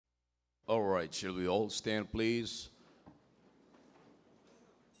All right, shall we all stand, please?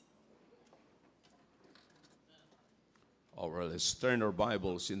 All right, let's turn our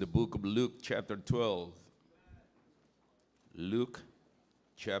Bibles in the book of Luke, chapter 12. Luke,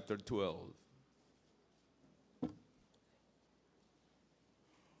 chapter 12.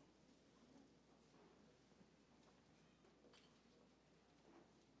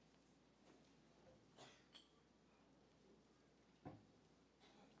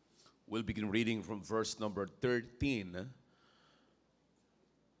 We'll begin reading from verse number 13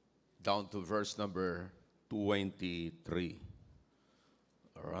 down to verse number 23.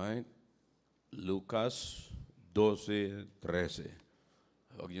 All right? Lucas 12:13.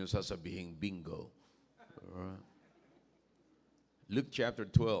 Huwag niyo sasabihing bingo. All right? Luke chapter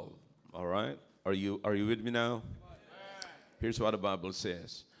 12. All right? Are you with me now? Here's what the Bible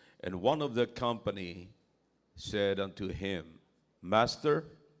says. And one of the company said unto him, Master,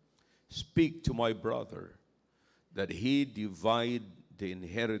 speak to my brother, that he divide the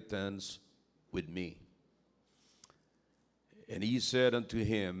inheritance with me. And he said unto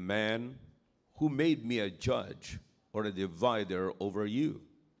him, Man, who made me a judge or a divider over you?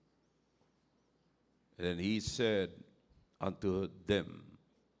 And he said unto them,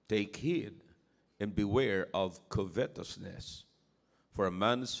 Take heed and beware of covetousness, for a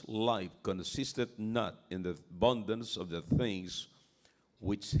man's life consisteth not in the abundance of the things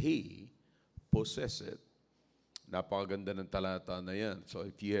which he possesseth. Napakaganda ng talata na yan. So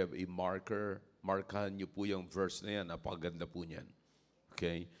if you have a marker, markahan niyo po yung verse na yan. Napakaganda po niyan.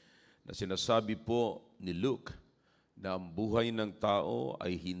 Okay? Na sinasabi po ni Luke na ang buhay ng tao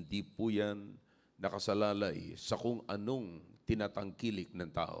ay hindi po yan nakasalalay sa kung anong tinatangkilik ng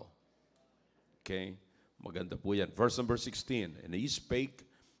tao. Okay? Maganda po yan. Verse number 16. And he spake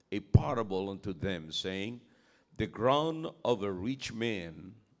a parable unto them, saying, The ground of a rich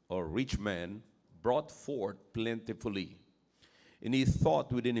man brought forth plentifully. And he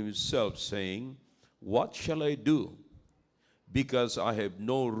thought within himself, saying, What shall I do? Because I have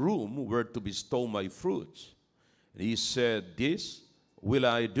no room where to bestow my fruits. And he said, This will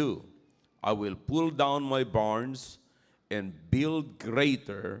I do. I will pull down my barns and build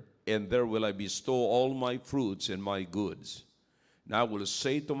greater, and there will I bestow all my fruits and my goods. And I will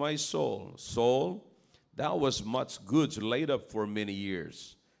say to my soul, Soul, thou hast much goods laid up for many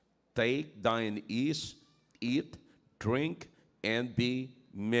years. Take thine ease, eat, drink, and be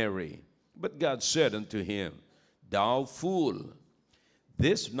merry. But God said unto him, Thou fool,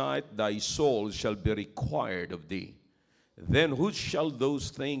 this night thy soul shall be required of thee. Then whose shall those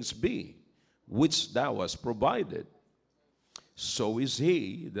things be, which thou hast provided? So is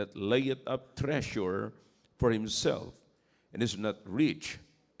he that layeth up treasure for himself, and is not rich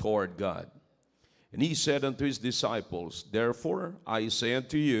toward God. And he said unto his disciples, Therefore I say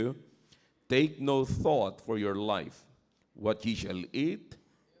unto you, take no thought for your life, what ye shall eat,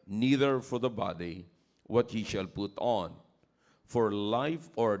 neither for the body, what ye shall put on. For life,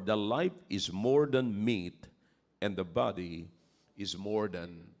 or the life is more than meat, and the body is more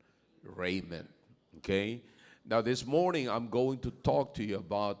than raiment. Okay? Now this morning I'm going to talk to you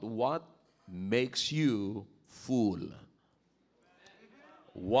about what makes you full.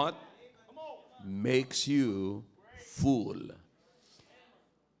 What makes you full.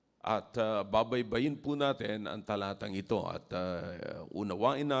 At babaybayin po natin ang talatang ito at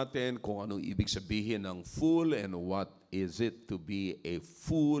unawain natin kung anong ibig sabihin ng full and what is it to be a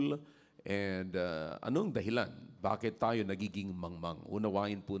fool and anong dahilan, bakit tayo nagiging mangmang.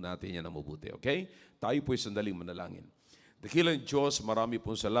 Unawain po natin yan ng mabuti, okay? Tayo po'y sandaling manalangin. Dakilang Diyos, marami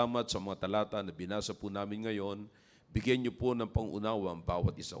pong salamat sa mga talata na binasa po namin ngayon. Bigyan niyo po ng pangunawa ang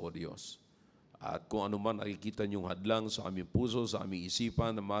bawat isa, O Diyos. At kung ano man nakikita niyong hadlang sa aming puso, sa aming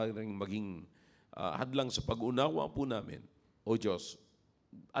isipan, na maaaring maging hadlang sa pag-unawa po namin, O Diyos,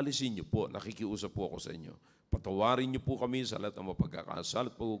 alisin niyo po, nakikiusap po ako sa inyo. Patawarin niyo po kami sa lahat ng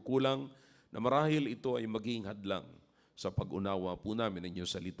mapagkakasala at pagkukulang na marahil ito ay maging hadlang sa pag-unawa po namin ng inyong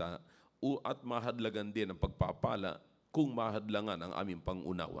salita at mahadlagan din ang pagpapala kung mahadlangan ang aming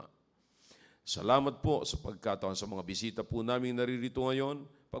pangunawa. Salamat po sa pagkataon sa mga bisita po namin naririto ngayon.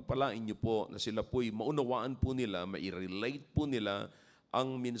 Pagpalain niyo po na sila po'y maunawaan po nila, mai-relate po nila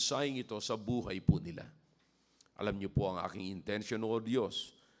ang mensaheng ito sa buhay po nila. Alam niyo po ang aking intention, O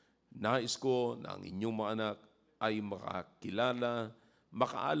Diyos. Nais ko na ang inyong mga anak ay makakilala,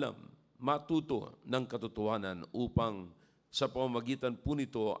 makaalam, matuto ng katotohanan upang sa pamamagitan po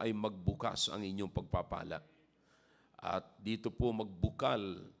nito ay magbukas ang inyong pagpapala. At dito po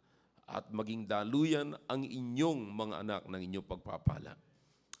magbukal at maging daluyan ang inyong mga anak ng inyong pagpapala.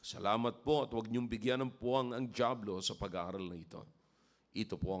 Salamat po at huwag niyong bigyan ng puwang ang dyablo sa pag-aaral na ito.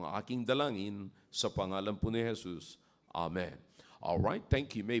 Ito po ang aking dalangin sa pangalan po ni Jesus. Amen. All right,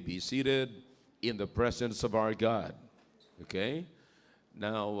 thank you. You may be seated in the presence of our God. Okay?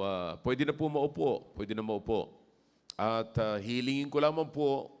 Now, pwede na po maupo. Pwede na maupo. At hilingin ko lamang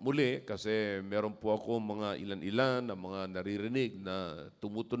po muli kasi meron po ako mga ilan-ilan na mga naririnig na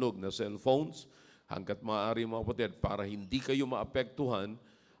tumutunog na cellphones. Hanggat maaari mga kapatid, para hindi kayo maapektuhan,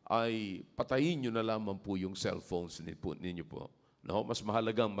 ay patayin nyo na lamang po yung cellphones ninyo po. No? Mas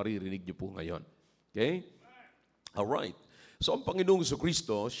mahalagang maririnig nyo po ngayon. Okay? Alright. So ang Panginoong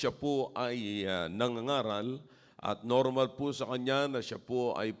Jesucristo, siya po ay nangangaral at normal po sa Kanya na siya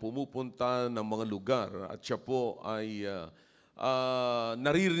po ay pumupunta ng mga lugar at siya po ay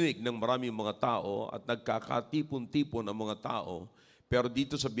naririnig ng maraming mga tao at nagkakatipon-tipon ang mga tao. Pero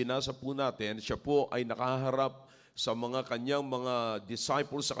dito sa binasa po natin, siya po ay nakaharap sa mga kanyang mga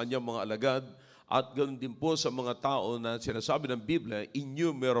disciples, sa kanyang mga alagad, at ganoon din po sa mga tao na sinasabi ng Biblia,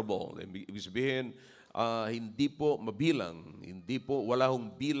 innumerable. Ibig sabihin, hindi po mabilang, wala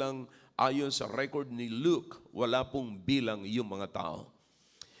hong bilang ayon sa record ni Luke, wala pong bilang yung mga tao.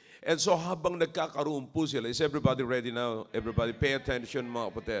 And so habang nagkakaroon po sila, is everybody ready now? Everybody pay attention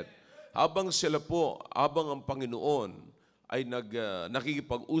mga kapatid. Habang sila po, habang ang Panginoon ay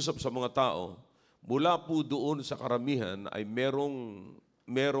nakikipag-usap sa mga tao, mula po doon sa karamihan ay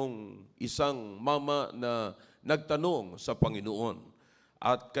merong isang mama na nagtanong sa Panginoon.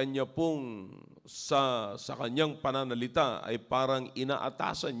 At kanya pong sa kanyang pananalita ay parang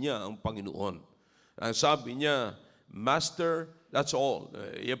inaatasan niya ang Panginoon. Ang sabi niya, Master, that's all.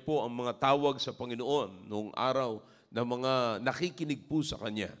 Yan po ang mga tawag sa Panginoon noong araw na mga nakikinig po sa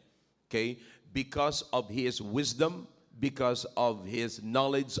Kanya. Okay? Because of His wisdom, because of His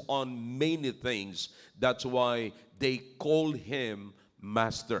knowledge on many things. That's why they call Him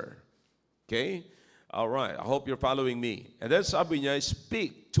Master. Okay? All right. I hope you're following me. And then sabi niya,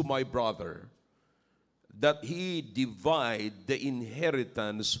 speak to my brother that he divide the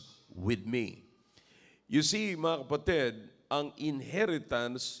inheritance with me. You see, mga kapatid, ang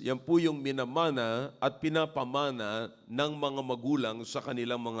inheritance, yan po yung minamana at pinapamana ng mga magulang sa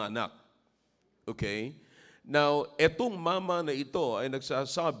kanilang mga anak. Okay? Now, etong mama na ito ay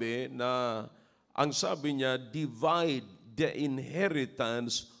nagsasabi na, ang sabi niya, divide the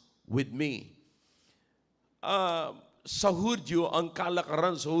inheritance with me. Sa Hudyo, ang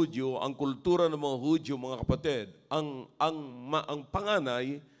kalakaran sa Hudyo, ang kultura ng mga Hudyo, mga kapatid, ang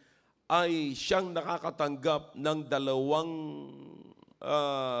panganay ay siyang nakakatanggap ng dalawang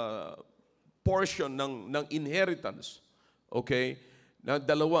portion ng inheritance. Okay? Na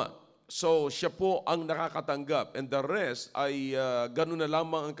dalawa. So, siya po ang nakakatanggap. And the rest ay ganun na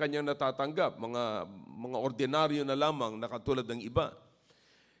lamang ang kanyang natatanggap. Mga ordinaryo na lamang na katulad ng iba.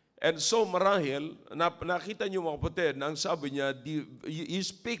 And so marahil, nakita niyo mga kapatid, na ang sabi niya, you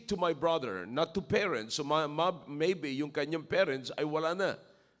speak to my brother, not to parents. So maybe yung kanyang parents ay wala na.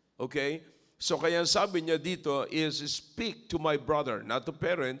 Okay? So kaya sabi niya dito is speak to my brother, not to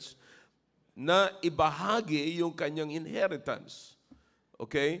parents, na ibahagi yung kanyang inheritance.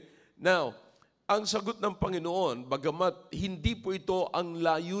 Okay? Now, ang sagot ng Panginoon, bagamat hindi po ito ang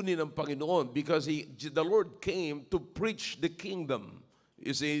layunin ng Panginoon because the Lord came to preach the kingdom.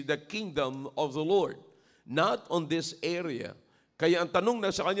 You see, the kingdom of the Lord, not on this area. Kaya ang tanong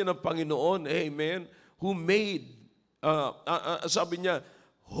na sa kanya ng Panginoon, amen, who made, sabi niya,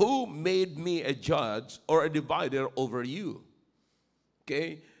 who made me a judge or a divider over you?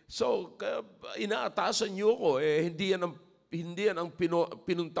 Okay? So, inaatasan niyo ko, hindi yan ang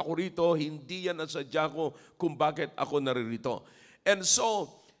pinunta ko rito, hindi yan ang sadya ko kung bakit ako naririto. And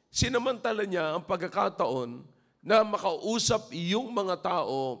so, sinamantala niya ang pagkakataon na makausap yung mga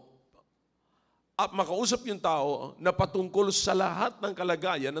tao at makausap yung tao na patungkol sa lahat ng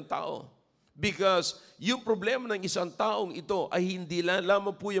kalagayan ng tao. Because yung problema ng isang taong ito ay hindi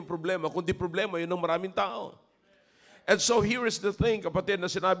lamang po yung problema, kundi problema yun ng maraming tao. And so here is the thing, kapatid, na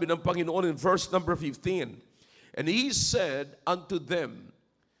sinabi ng Panginoon in verse number 15. And He said unto them,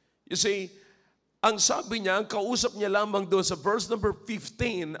 you see, ang sabi niya, ang kausap niya lamang doon sa verse number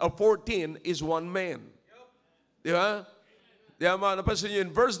 15 or 14 is one man. Di ba? Di ba? Napansin niyo, in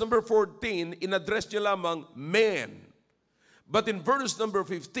verse number 14, in-address niya lamang man. But in verse number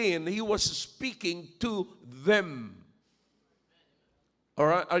 15, He was speaking to them.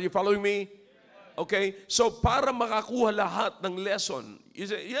 Alright? Are you following me? Okay? So, para makakuha lahat ng lesson,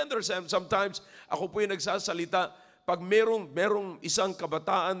 you understand, sometimes, ako po yung nagsasalita, pag merong isang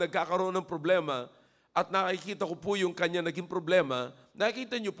kabataan nagkakaroon ng problema, at nakikita ko po yung kanya naging problema,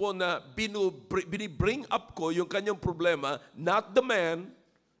 nakikita niyo po na binibring up ko yung kanyang problema, not the man,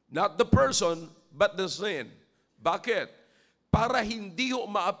 not the person, but the sin. Bakit? para hindi ho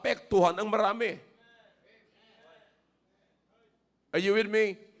maapektuhan ang marami. Are you with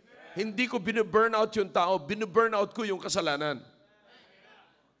me? Hindi ko binu-burnout yung tao, binu-burnout ko yung kasalanan.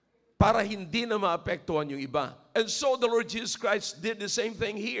 Para hindi na maapektuhan yung iba. And so the Lord Jesus Christ did the same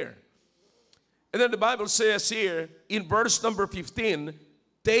thing here. And then the Bible says here, in verse number 15,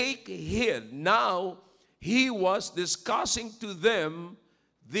 take heed. Now, He was discussing to them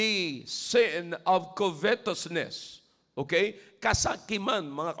the sin of covetousness. Okay? Kasakiman,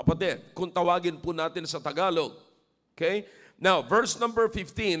 mga kapatid, kung tawagin po natin sa Tagalog. Okay? Now, verse number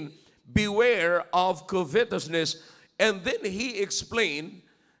 15, beware of covetousness. And then He explained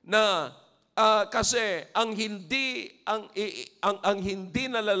na kasi ang hindi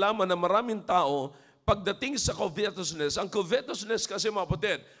nalalaman ng maraming tao pagdating sa covetousness, ang covetousness kasi mga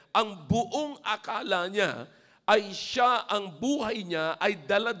kapatid, ang buong akala niya ay ang buhay niya ay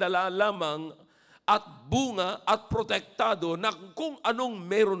dala-dala lamang at bunga at protektado na kung anong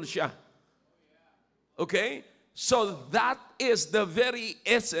meron siya. Okay? So that is the very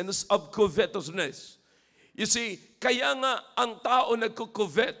essence of covetousness. You see, kaya nga ang tao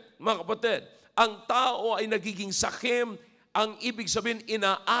nagko-covet, mga kapatid, ang tao ay nagiging sakim, ang ibig sabihin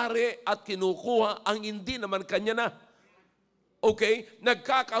inaari at kinukuha ang hindi naman kanya na. Okay?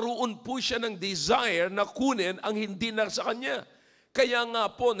 Nagkakaroon po siya ng desire na kunin ang hindi na sa kanya. Kaya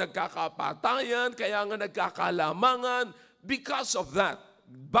nga po nagkakapatayan, kaya nga nagkakalamangan because of that.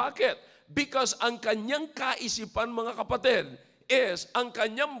 Bakit? Because ang kanyang kaisipan, mga kapatid, is ang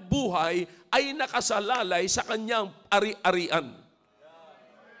kanyang buhay ay nakasalalay sa kanyang ari-arian.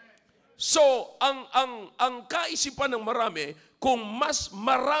 So, ang kaisipan ng marami, kung mas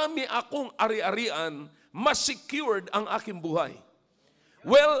marami akong ari-arian, mas secured ang aking buhay.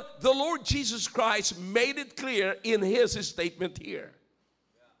 Well, the Lord Jesus Christ made it clear in His statement here.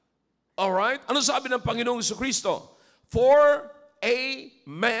 Alright? Ano sabi ng Panginoong Jesucristo? For a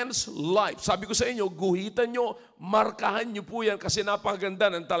man's life. Sabi ko sa inyo, guhitan nyo, markahan nyo po yan kasi napakaganda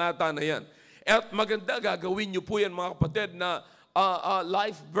ng talata na yan. At maganda, gagawin nyo po yan mga kapatid na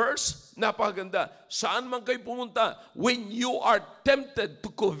life verse, napakaganda. Saan man kayo pumunta, when you are tempted to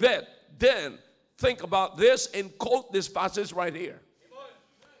covet, then think about this and quote this passage right here.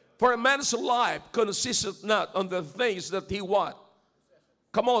 For a man's life consisteth not on the things that he what?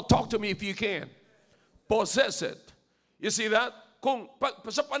 Come on, talk to me if you can. Possess it. You see that? Kung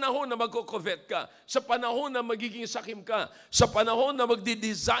sa panahon na magko-covet ka, sa panahon na magiging sakim ka, sa panahon na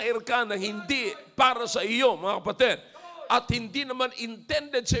magdi-desire ka na hindi para sa iyo, mga kapatid, at hindi naman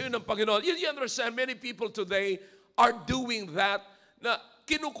intended sa iyo ng Panginoon. You understand, many people today are doing that, na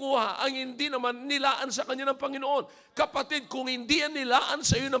kinukuha ang hindi naman nilaan sa kanya ng Panginoon. Kapatid, kung hindi yan nilaan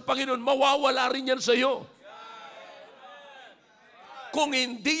sa iyo ng Panginoon, mawawala rin yan sa iyo. Kung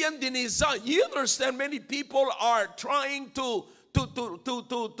hindi yan dinisa, you understand, many people are trying to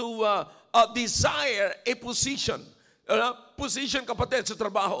desire a position. Position, kapatid, sa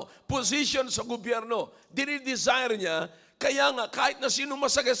trabaho. Position sa gobyerno. Dinidesire niya, kaya nga kahit na sino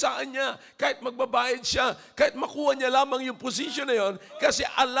masagasaan niya, kahit magbabayad siya, kahit makuha niya lamang yung position na yon, kasi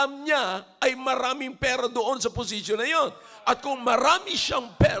alam niya ay maraming pera doon sa position na yon. At kung marami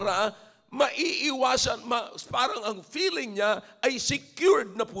siyang pera, maiiwasan, parang ang feeling niya ay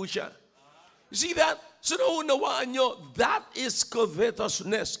secured na po siya. You see that? So nauunawaan nyo, that is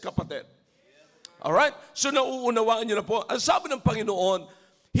covetousness, kapatid. Alright? So nauunawaan nyo na po. Ang sabi ng Panginoon,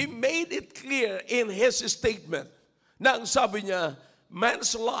 He made it clear in His statement na ang sabi niya,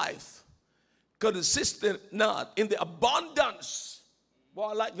 man's life consisted not in the abundance.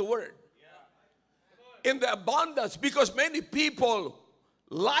 Well, I like the word. In the abundance, because many people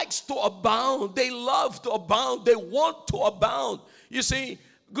likes to abound. They love to abound. They want to abound. You see,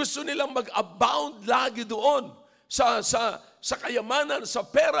 gusto nilang mag-abound lagi doon sa kayamanan, sa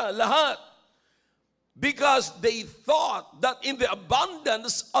pera, lahat. Because they thought that in the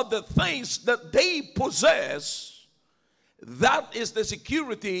abundance of the things that they possess, that is the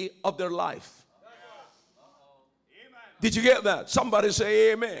security of their life. Did you get that? Somebody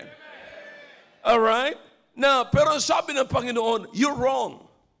say amen. All right? Now, pero sabi ng Panginoon, you're wrong.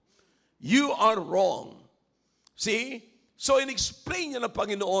 You are wrong. See? So, in-explain niya ng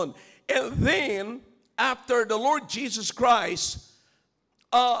Panginoon. And then, after the Lord Jesus Christ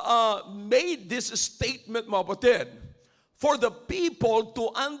made this statement, mga kapatid, for the people to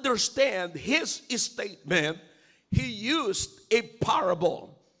understand His statement, He used a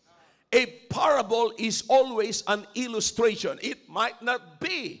parable. A parable is always an illustration. It might not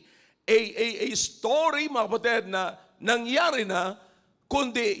be a story, mga kapatid, na nangyari na,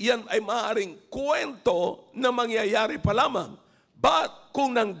 kundi yan ay maaaring kwento na mangyayari pa lamang. But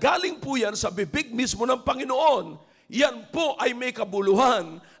kung nanggaling po yan sa bibig mismo ng Panginoon, yan po ay may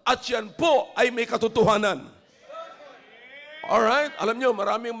kabuluhan at yan po ay may katotohanan. Alright? Alam nyo,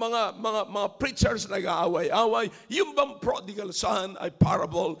 maraming mga preachers nag-aaway-away. Yung bang prodigal son ay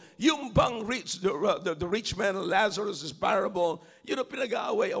parable. Yung bang the rich man Lazarus is parable. Yun ang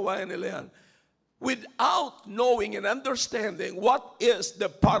pinag-aaway-awayan nila yan. Without knowing and understanding what is the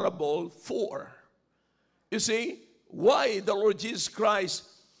parable for. You see, why the Lord Jesus Christ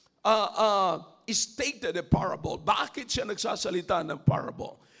stated a parable. Bakit siya nagsasalita ng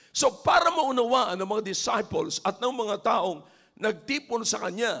parable? So para maunawaan ng mga disciples at ng mga taong nagtipon sa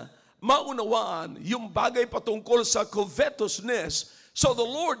Kanya, maunawaan yung bagay patungkol sa covetousness, so the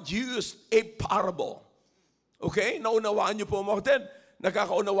Lord used a parable. Okay? Naunawaan niyo po mga kapatid?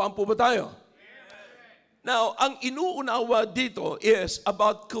 Nakakaunawaan po ba tayo? Now, ang inuunawa dito is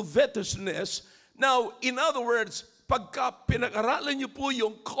about covetousness. Now, in other words, pagka pinag-aralan niyo po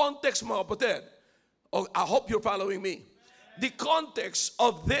yung context mga kapatid, I hope you're following me. The context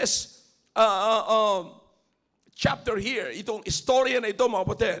of this chapter here, itong istorya na ito mga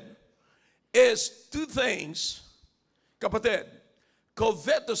kapatid, is two things, kapatid,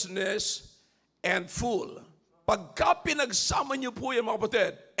 covetousness and fool. Pagka pinagsama niyo po yan mga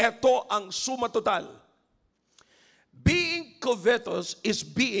kapatid, ito ang suma total. Being covetous is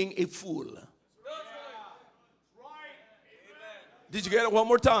being a fool. Did you get it one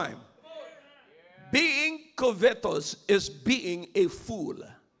more time? Being covetous is being a fool.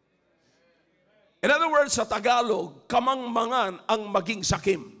 In other words, sa Tagalog, kamangmangan ang maging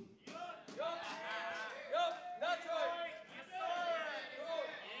sakim.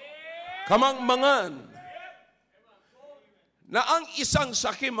 Kamangmangan na ang isang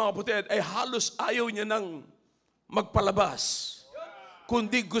sakim, mga kapatid, ay halos ayaw niya nang magpalabas,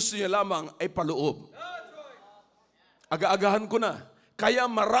 kundi gusto niya lamang ay paloob. Aga-agahan ko na. Kaya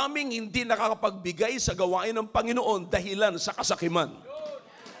maraming hindi nakakapagbigay sa gawain ng Panginoon dahilan sa kasakiman.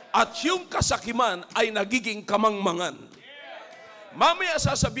 At yung kasakiman ay nagiging kamangmangan. Mamaya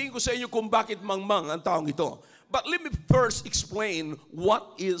sasabihin ko sa inyo kung bakit mangmang ang taong ito. But let me first explain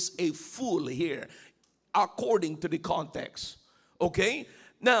what is a fool here according to the context. Okay?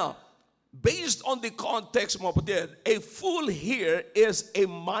 Now, based on the context, mga kapatid, a fool here is a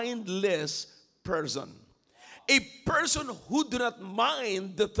mindless person. A person who do not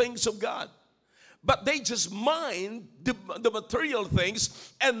mind the things of God, but they just mind the material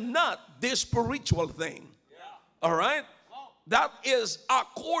things and not the spiritual thing. Yeah. All right? That is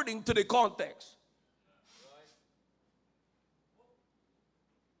according to the context.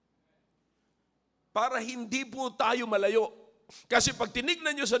 Para hindi po tayo malayo. Kasi pag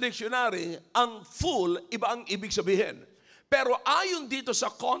tinignan nyo sa dictionary, ang fool, iba ang ibig sabihin. Pero ayon dito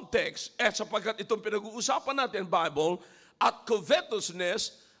sa context, sapagkat itong pinag-uusapan natin, Bible, at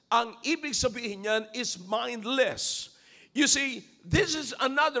covetousness, ang ibig sabihin niyan is mindless. You see, this is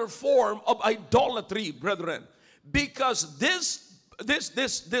another form of idolatry, brethren. Because this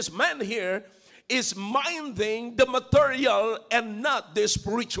man here is minding the material and not the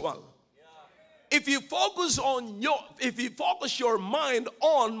spiritual. If you focus your mind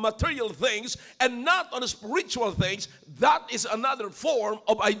on material things and not on spiritual things, that is another form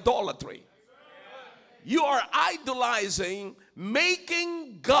of idolatry. You are idolizing,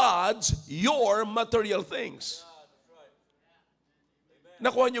 making gods your material things.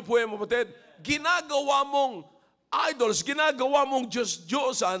 Nakuha niyo po yan, kapatid? Ginagawa mong idols, ginagawa mong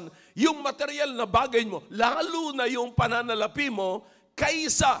Diyos-Diyosan, yung material na bagay mo, lalo na yung pananalapi mo,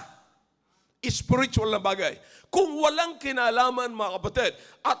 kaysa spiritual na bagay. Kung walang kinalaman, mga kapatid,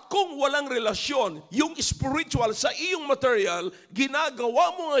 at kung walang relasyon, yung spiritual sa iyong material,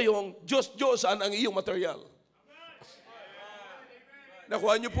 ginagawa mo ngayong Diyos-Diyosan ang iyong material.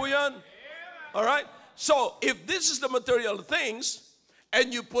 Nakuha niyo po yan? Alright? So, if this is the material things,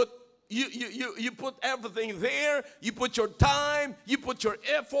 and you put everything there, you put your time, you put your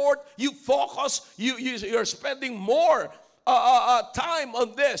effort, you focus, you're spending more time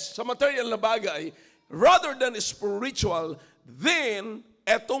on this, sa material na bagay, rather than spiritual, then,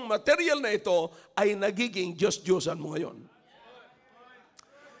 etong material na ito ay nagiging Diyos-Diyosan mo ngayon.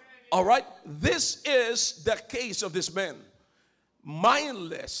 Alright? This is the case of this man.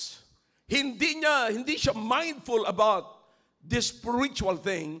 Mindless. Hindi siya mindful about this spiritual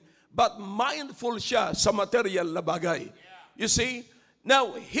thing, but mindful siya sa material na bagay. You see?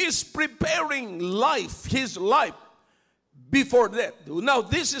 Now, he's preparing his life, before that. Now,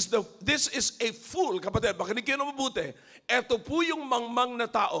 this is a fool, kapatid. Makinig kayo na mabuti. Ito po yung mangmang na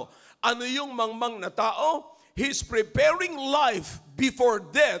tao. Ano yung mangmang na tao? He's preparing life before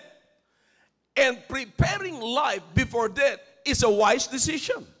death. And preparing life before death is a wise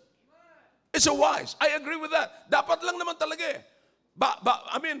decision. It's a wise. I agree with that. Dapat lang naman talaga eh.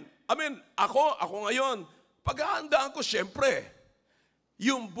 Ako ngayon, paghahandaan ko, syempre,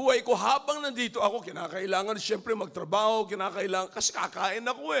 yung buhay ko habang nandito ako, kinakailangan syempre magtrabaho, kasi kakain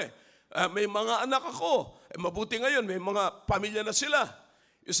ako eh. May mga anak ako. Mabuti ngayon, may mga pamilya na sila.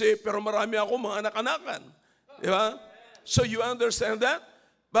 You see, pero marami ako mga anak-anakan. Di ba? So you understand that?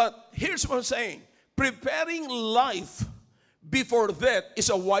 But here's what I'm saying. Preparing life before death is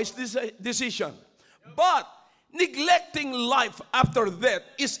a wise decision. But neglecting life after death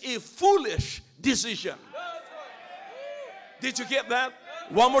is a foolish decision. Did you get that?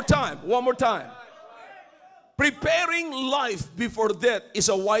 One more time. Preparing life before death is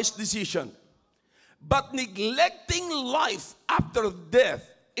a wise decision. But neglecting life after death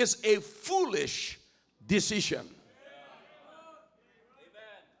is a foolish decision.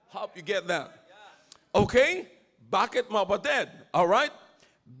 Hope you get that. Okay? Bakit mga kapatid? All right?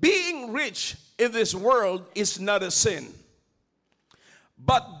 Being rich in this world is not a sin.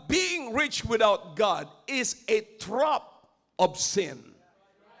 But being rich without God is a trap of sin.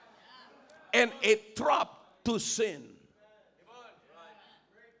 And a trap to sin.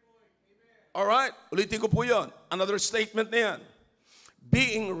 All right? Ulitin ko po yun. Another statement na yan.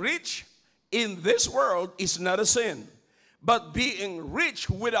 Being rich in this world is not a sin. But being rich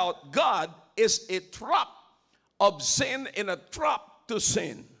without God is a trap of sin and a trap to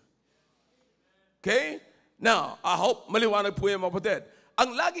sin. Okay? Now, I hope maliwanag po yan mga kapatid.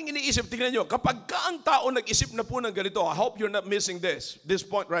 Ang laging iniisip, tingnan nyo, kapag ka ang tao nag-isip na po ng ganito, I hope you're not missing this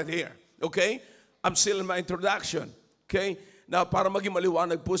point right here. Okay? I'm still in my introduction. Okay? Now, para maging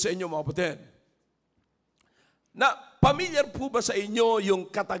maliwanag po sa inyo mga kapatid. Na, pamilyar po ba sa inyo yung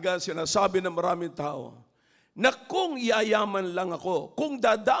katagang sinasabi ng maraming tao na kung yayaman lang ako, kung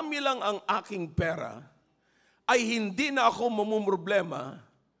dadami lang ang aking pera, ay hindi na ako mamumroblema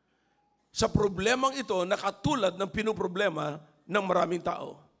sa problemang ito na katulad ng pinuproblema ng maraming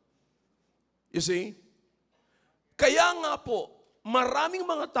tao. You see? Kaya nga po, maraming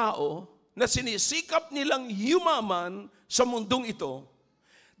mga tao na sinisikap nilang yumaman sa mundong ito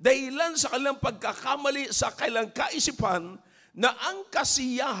dahilan sa kanilang pagkakamali sa kanilang kaisipan na ang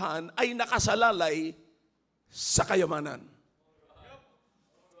kasiyahan ay nakasalalay sa kayamanan.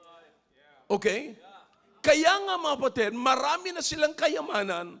 Okay? Kaya nga mga kapatid, marami na silang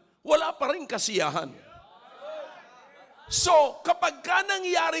kayamanan, wala pa rin kasiyahan. So, kapag ka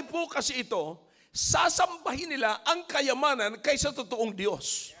nangyari po kasi ito, sasambahin nila ang kayamanan kaysa totoong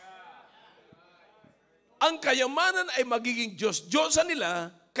Diyos. Ang kayamanan ay magiging Diyos-Diyosan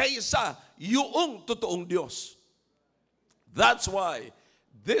nila kaysa yung totoong Diyos. That's why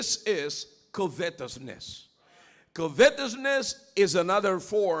this is covetousness. Covetousness is another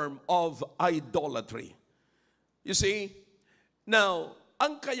form of idolatry. You see, now,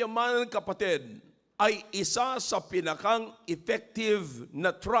 ang kayamanan, kapatid, ay isa sa pinakang effective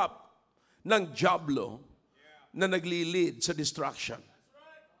na trap ng dyablo na nagli-lead sa destruction.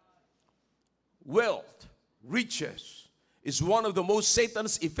 Wealth, riches, is one of the most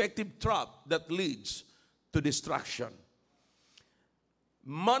Satan's effective trap that leads to destruction.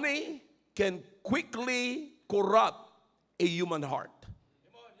 Money can quickly corrupt a human heart.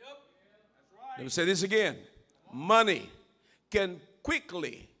 Let me say this again. Money can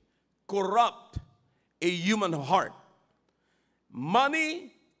quickly corrupt a human heart.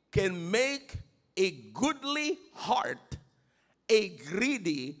 Money can make a goodly heart a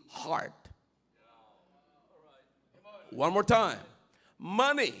greedy heart. One more time.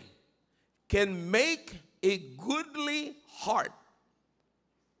 Money can make a goodly heart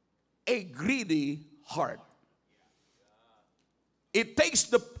a greedy heart. It takes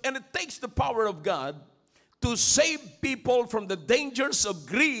the power of God to save people from the dangers of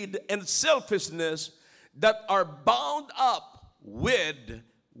greed and selfishness that are bound up with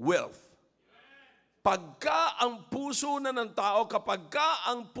wealth. Kapagka ang puso ng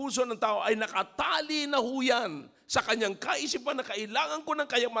tao ay nakatali na huyan sa kanyang kaisipan na kailangan ko ng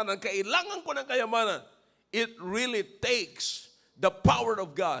kayamanan, it really takes the power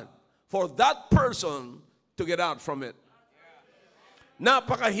of God for that person to get out from it.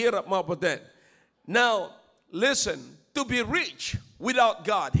 Napakahirap, mga kapatid. Now, listen, to be rich without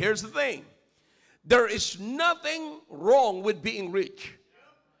God, here's the thing. There is nothing wrong with being rich.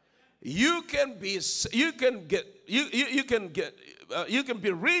 You can be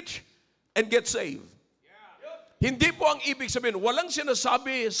rich and get saved. Hindi po ang ibig sabihin, walang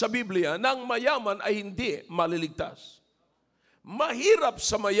sinasabi sa Biblia na ang mayaman ay hindi maliligtas. Mahirap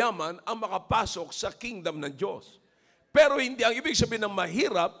sa mayaman ang makapasok sa kingdom ng Diyos. Pero hindi ang ibig sabihin ng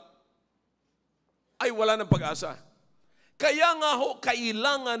mahirap ay wala ng pag-asa. Kaya nga ho,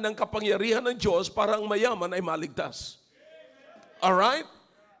 kailangan ng kapangyarihan ng Diyos para ang mayaman ay maligtas. Alright?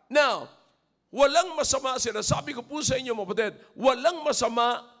 Now, walang masama, sinasabi ko po sa inyo mga kapatid, walang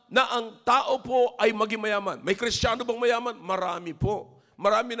masama na ang tao po ay maging mayaman. May Kristiyano bang mayaman? Marami po.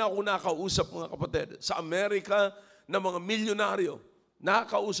 Marami na akong nakausap mga kapatid. Sa Amerika, na mga milyonaryo,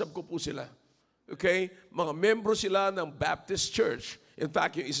 nakausap ko po sila. Okay? Mga membro sila ng Baptist Church. In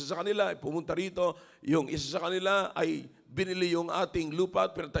fact, yung isa sa kanila ay pumunta rito, yung isa sa kanila ay binili yung ating lupa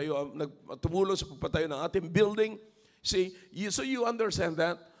at tumulong sa pagpatayo ng ating building. See, so you understand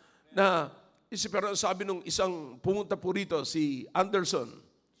that? Na, pero sabi nung isang pumunta po rito, si Anderson,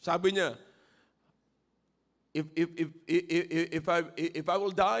 sabi niya, if I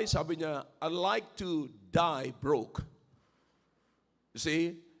will die, sabi niya, I'd like to die broke. You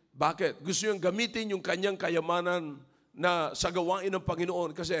see? Bakit? Gusto niyang gamitin yung kanyang kayamanan na sa gawain ng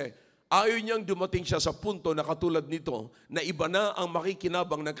Panginoon kasi ayaw niyang dumating siya sa punto na katulad nito na iba na ang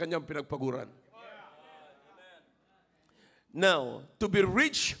makikinabang ng kanyang pinagpaguran. Now, to be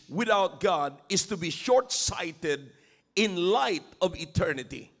rich without God is to be short-sighted in light of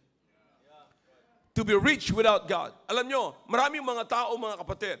eternity. To be rich without God. Alam nyo, maraming mga tao, mga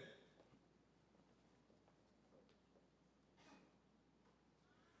kapatid,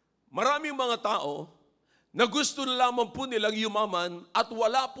 maraming mga tao na gusto na lamang po nilang yumaman at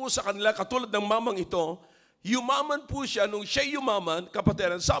wala po sa kanila, katulad ng mamang ito, yumaman po siya, nung siya yumaman,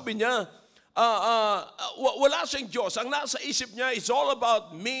 kapatid, sabi niya, wala siyang Diyos. Ang nasa isip niya is all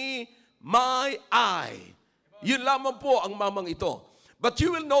about me, my, I. Yun lamang po ang mamang ito. But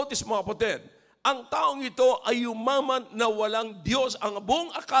you will notice, mga kapatid, ang taong ito ay yumaman na walang Diyos. Ang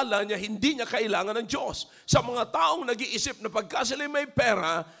buong akala niya, hindi niya kailangan ng Diyos. Sa mga taong nag-iisip na pagka sila may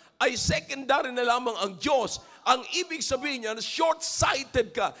pera, ay secondary na lamang ang Diyos. Ang ibig sabihin niya, short-sighted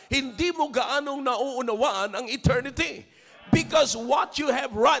ka. Hindi mo gaanong nauunawaan ang eternity. Because what you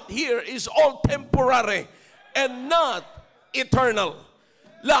have right here is all temporary and not eternal.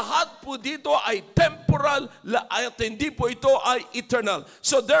 Lahat po dito ay temporal at hindi po ito ay eternal.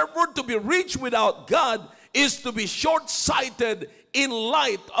 So therefore, to be rich without God is to be short-sighted in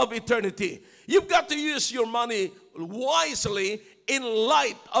light of eternity. You've got to use your money wisely in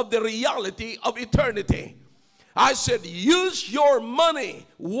light of the reality of eternity. I said, use your money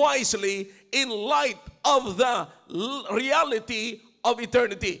wisely in light of the reality of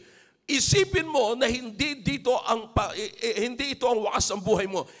eternity. Isipin mo na hindi ito ang wakas ng buhay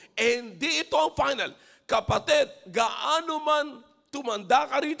mo. Hindi ito ang final. Kapatid, gaano man tumanda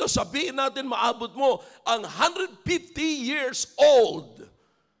ka rito, sabihin natin maabot mo ang 150 years old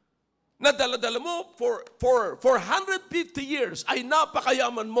na dala-dala mo for 150 years ay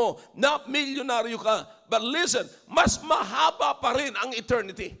napakayaman mo, na milyonaryo ka. But listen, mas mahaba pa rin ang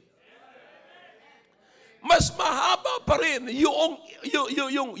eternity. Mas mahaba pa rin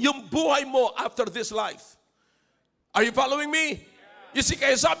yung buhay mo after this life. Are you following me? You see,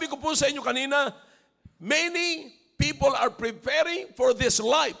 kaya sabi ko po sa inyo kanina, many people are preparing for this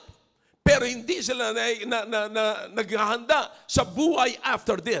life, pero hindi sila naghahanda sa buhay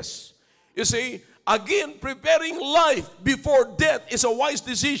after this. You see, again, preparing life before death is a wise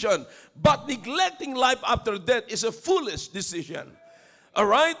decision, but neglecting life after death is a foolish decision. All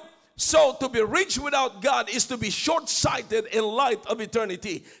right? So, to be rich without God is to be short-sighted in light of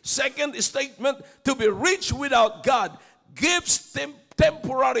eternity. Second statement, to be rich without God gives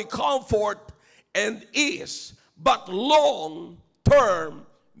temporary comfort and ease, but long-term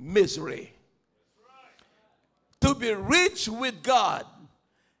misery. To be rich with God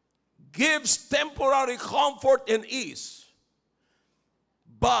gives temporary comfort and ease,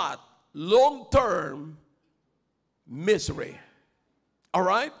 but long-term misery. All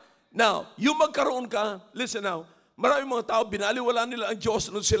right? Now, yung magkaroon ka, listen now, maraming mga tao, binaliwala nila ang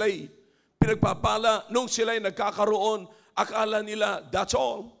Diyos nung sila'y pinagpapala, nung sila'y nagkakaroon, akala nila, that's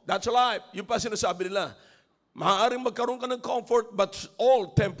all, that's life. Yung pa sinasabi nila, maaaring magkaroon ka ng comfort, but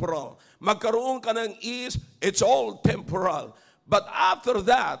all temporal. Magkaroon ka ng ease, it's all temporal. But after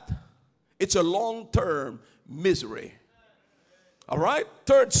that, it's a long-term misery. All right?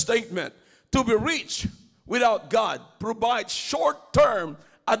 Third statement, to be rich without God provides short-term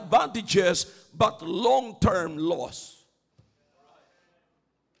advantages but long-term loss.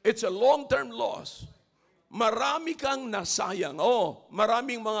 It's a long-term loss. Marami kang nasayang.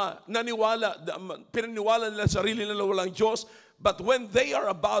 Maraming mga pinaniwala nila sarili nila walang Diyos, but when they are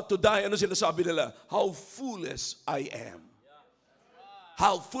about to die, ano sinasabi nila? How foolish I am.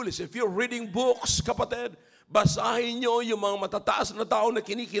 How foolish. If you're reading books, kapatid, basahin nyo yung mga matataas na tao na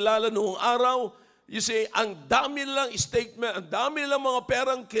kinikilala noong araw, You see, ang dami lang statement, ang dami lang mga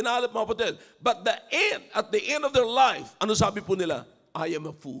perang kinalap, mga kapatid. But at the end of their life, ano sabi po nila? I am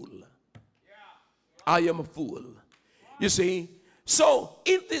a fool. I am a fool. You see? So,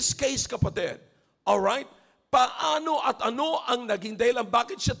 in this case, kapatid, alright, paano at ano ang naging dahilan?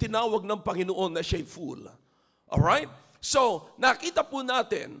 Bakit siya tinawag ng Panginoon na siya'y fool? Alright? So, nakita po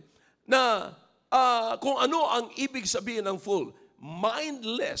natin na kung ano ang ibig sabihin ng fool.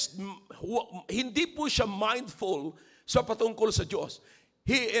 Mindless. Hindi po siya mindful sa patungkol sa Diyos.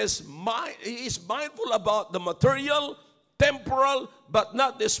 He is mindful about the material, temporal, but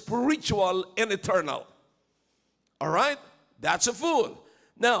not the spiritual and eternal. Alright? That's a fool.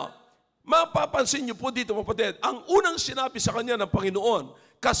 Now, mapapansin niyo po dito, mga kapatid, ang unang sinabi sa kanya ng Panginoon,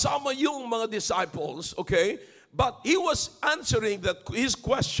 kasama yung mga disciples, okay? But he was answering his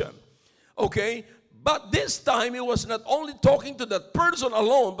question, okay? But this time, he was not only talking to that person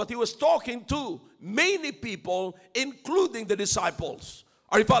alone, but he was talking to many people, including the disciples.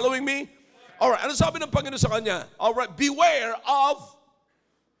 Are you following me? All right, ano sabi ng Panginoon sa kanya? All right, beware of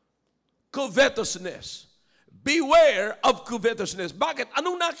covetousness. Beware of covetousness. Bakit?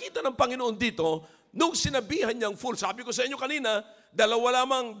 Anong nakita ng Panginoon dito nung sinabihan niyang fool? Sabi ko sa inyo kanina, dalawa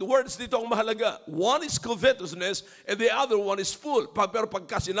lamang words dito ang mahalaga. One is covetousness and the other one is fool. Pero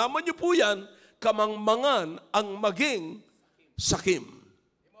pagka sinama niyo po yan, kamangmangan ang maging sakim.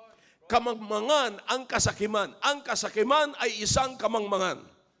 Kamangmangan ang kasakiman. Ang kasakiman ay isang kamangmangan.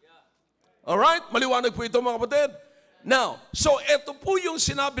 Alright? Maliwanag po ito, mga kapatid. Now, so ito po yung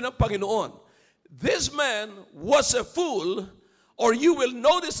sinabi ng Panginoon. This man was a fool, or you will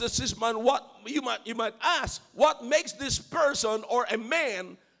notice that this man, what you might ask, what makes this person or a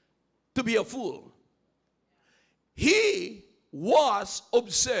man to be a fool? He was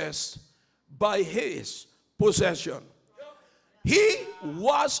obsessed by his possession. He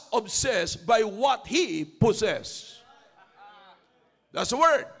was obsessed by what he possessed. That's the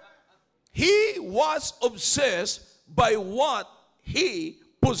word. He was obsessed by what he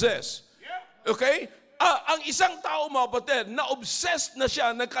possessed. Okay? Ang isang tao, mga kapatid, na obsessed na siya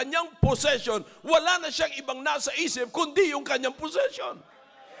ng kanyang possession, wala na siyang ibang nasa isip, kundi yung kanyang possession.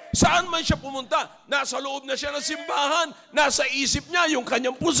 Saan man siya pumunta, nasa loob na siya ng simbahan, nasa isip niya yung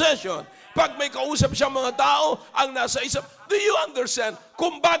kanyang possession. Pag may kausap siyang mga tao, ang nasa isip, do you understand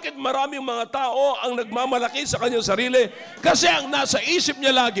kung bakit maraming mga tao ang nagmamalaki sa kanyang sarili? Kasi ang nasa isip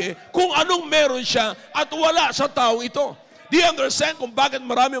niya lagi, kung anong meron siya at wala sa tao ito. Do you understand kung bakit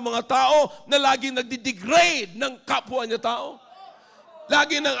maraming mga tao na laging nagdi-degrade ng kapwa niya tao?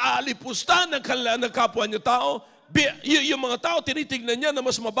 Lagi nang aalipusta ng kapwa niya tao? Yung mga tao, tinitignan niya na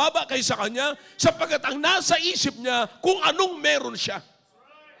mas mababa kaysa kanya sapagkat ang nasa isip niya kung anong meron siya.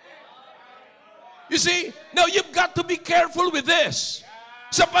 You see, now you've got to be careful with this.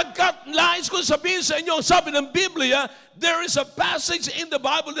 Sapagkat nais kong sabihin sa inyo, sabi ng Biblia, there is a passage in the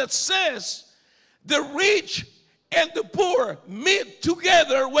Bible that says, the rich and the poor meet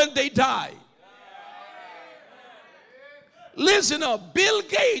together when they die. Listen up, Bill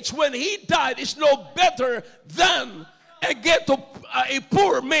Gates, when he died, is no better than a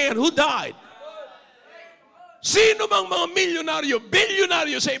poor man who died. Sino mang mga milyonaryo,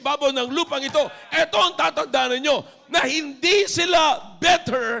 bilyonaryo sa ibabaw ng lupang ito, ito ang tatandaan ninyo, na hindi sila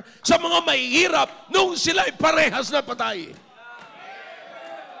better sa mga mahihirap nung sila'y parehas na patay.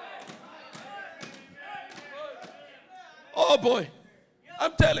 Oh boy,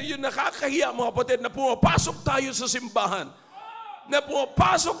 I'm telling you, nakakahiya mga kapatid na pumapasok tayo sa simbahan.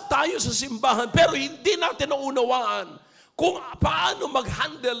 Pero hindi natin naunawaan kung paano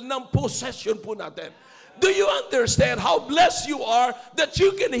mag-handle ng possession po natin. Do you understand how blessed you are that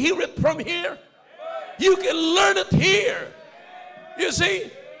you can hear it from here? You can learn it here. You see?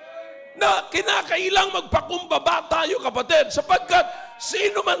 Na kinakailang magpakumbaba tayo, kapatid, sapagkat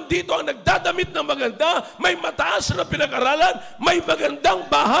sino man dito ang nagdadamit ng maganda, may mataas na pinag-aralan, may magandang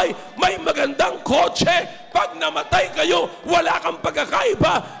bahay, may magandang kotse. Pag namatay kayo, wala kang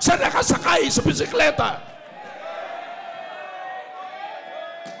pagkakaiba sa nakasakay sa bisikleta.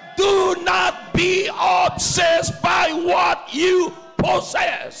 Do not be obsessed by what you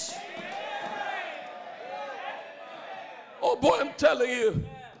possess. Oh boy, I'm telling you.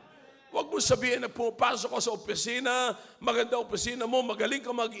 Huwag mo sabihin na pumapasok ka sa opisina, maganda opisina mo, magaling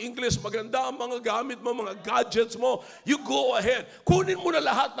ka mag-English, maganda ang mga gamit mo, mga gadgets mo. You go ahead. Kunin mo na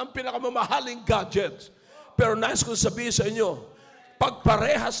lahat ng pinakamamahaling gadgets. Pero nais kong sabihin sa inyo, pag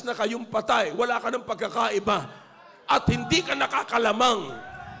parehas na kayong patay, wala ka ng pagkakaiba at hindi ka nakakalamang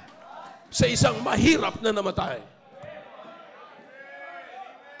sa isang mahirap na namatay.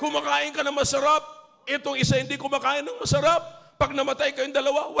 Kumakain ka ng masarap, itong isa hindi kumakain ng masarap. Pag namatay kayong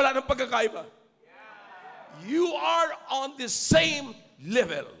dalawa, wala nang pagkakaiba. You are on the same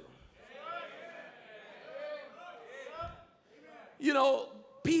level. You know,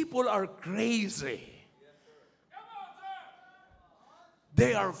 people are crazy.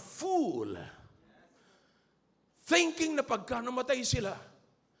 They are fool. Thinking na pagka namatay sila,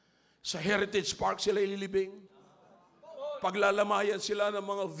 sa Heritage Park sila ililibing, paglalamayan sila ng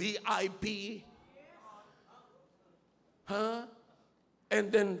mga VIP, and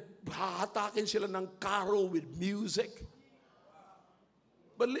then hahatakin sila ng karo with music.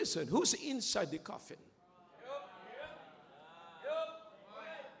 But listen, who's inside the coffin?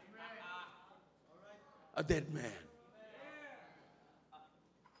 A dead man.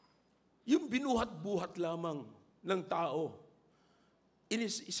 Yung binuhat-buhat lamang ng tao,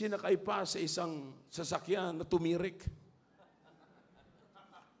 isinakay pa sa isang sasakyan na tumirik.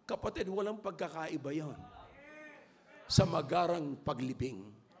 Kapatid, walang pagkakaiba yon sa magarang paglibing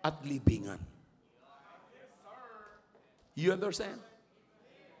at libingan. You understand?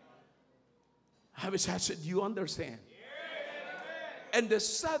 I said, you understand? And the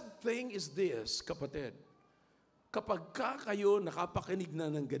sad thing is this, kapatid, kapag kayo nakapakinig na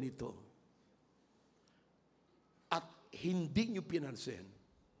ng ganito, at hindi nyo pinansin,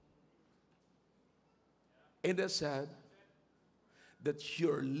 and it's sad that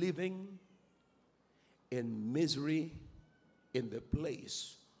you're living in misery in the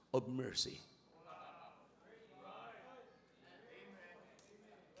place of mercy.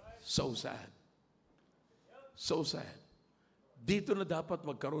 So sad. So sad. Dito na dapat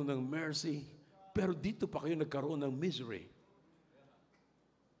magkaroon ng mercy, pero dito pa kayo nagkaroon ng misery.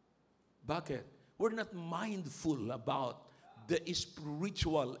 Bakit? We're not mindful about the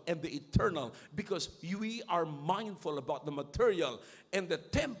spiritual and the eternal because we are mindful about the material and the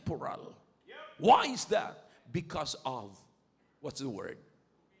temporal. Why is that? Because of, what's the word?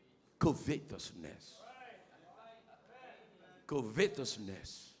 Covetousness.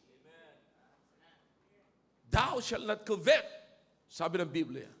 Covetousness. Thou shalt not covet, sabi ng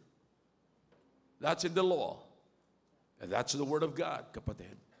Biblia. That's in the law. And that's the word of God,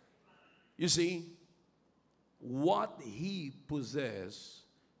 kapatid. You see, what he possesses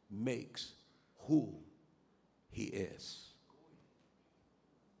makes who he is.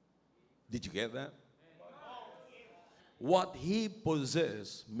 Did you get that? What he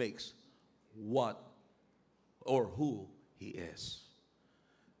possesses makes what or who he is.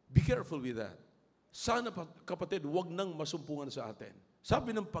 Be careful with that. Sana, kapatid, wag nang masumpungan sa atin.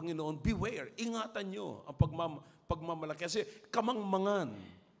 Sabi ng Panginoon, beware, ingatan nyo ang pagmamalaki. Kasi kamangmangan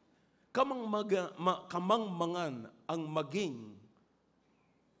ang maging,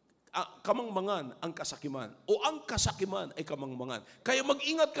 kamangmangan ang kasakiman. O ang kasakiman ay kamangmangan. Kaya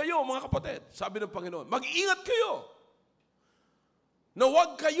mag-ingat kayo, mga kapatid. Sabi ng Panginoon, mag-ingat kayo. Na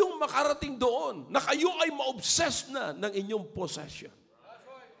huwag kayong makarating doon, na kayo ay ma-obsess na ng inyong possession.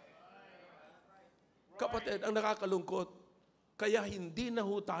 Kapatid, ang nakakalungkot, kaya hindi na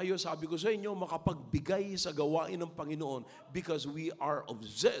ho tayo, sabi ko sa inyo, makapagbigay sa gawain ng Panginoon because we are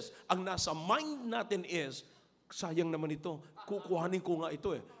obsessed. Ang nasa mind natin is, sayang naman ito, kukuhanin ko nga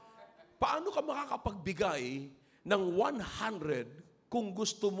ito eh. Paano ka makakapagbigay ng 100 kung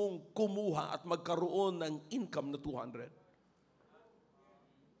gusto mong kumuha at magkaroon ng income na 200?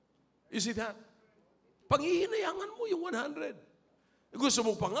 You see that? Panghihinayangan mo yung 100. Gusto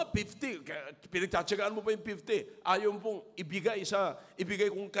mo pa nga 50, pinagtatsagaan mo pa yung 50. Ayaw pong ibigay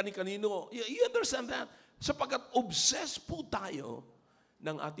kung kani-kanino. You understand that? Sapagkat obsessed po tayo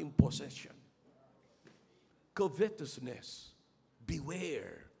ng ating possession. Covetousness.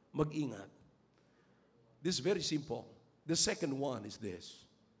 Beware. Mag-ingat. This is very simple. The second one is this.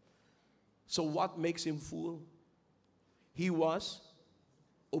 So what makes him fool? He was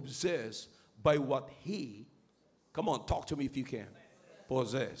obsessed by what he, come on, talk to me if you can,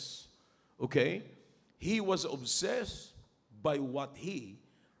 possess. Okay? He was obsessed by what he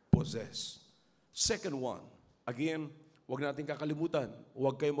possessed. Second one, again, huwag natin kakalimutan,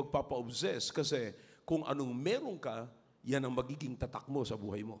 huwag kayong magpapa-obsess kasi kung anong meron ka, yan ang magiging tatak mo sa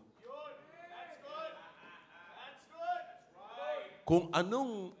buhay mo. Kung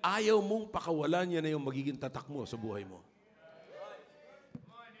anong ayaw mong pakawalan, yan na yung magiging tatak mo sa buhay mo.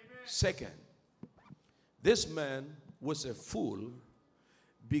 Second, this man was a fool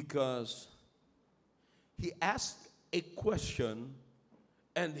because he asked a question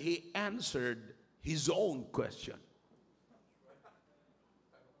and he answered his own question.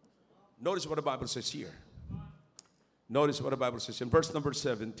 Notice what the Bible says here. Notice what the Bible says in verse number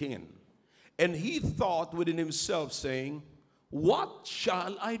 17. And he thought within himself, saying, what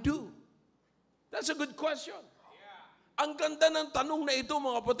shall I do? That's a good question. Ang ganda ng tanong na ito,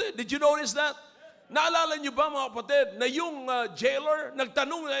 mga kapatid. Did you notice that? Naalala niyo ba mga kapatid, na yung jailer,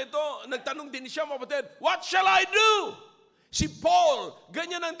 nagtanong din siya mga kapatid, what shall I do? Si Paul,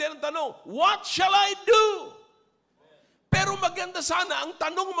 ganyan ang tinanong, what shall I do? Pero maganda sana ang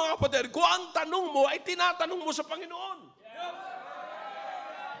tanong mga kapatid, kung ang tanong mo ay tinatanong mo sa Panginoon.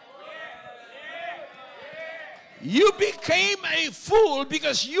 You became a fool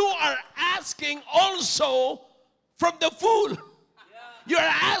because you are asking also from the fool. You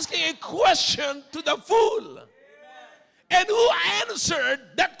are asking a question to the fool. And who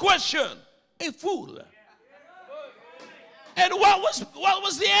answered that question? A fool. And what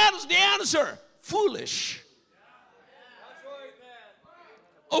was the answer? The answer, foolish.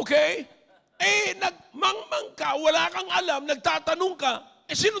 Okay? Nagmangmang ka, wala kang alam, nagtatanong ka,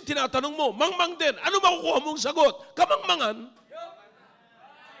 sino tinatanong mo? Mangmang din. Ano makukuha mong sagot? Kamangmangan?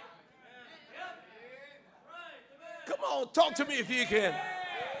 Come on, talk to me if you can.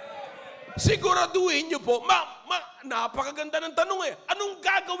 Siguraduhin niyo po, napakaganda ng tanong eh. Anong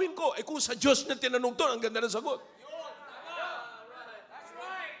gagawin ko? Kung sa Diyos na tinanong to, ang ganda ng sagot.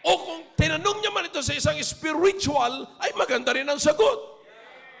 O kung tinanong niya man ito sa isang spiritual, ay maganda rin ang sagot.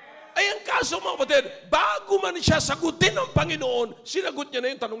 Ay ang kaso mga kapatid, bago man siya sagutin ng Panginoon, sinagot niya na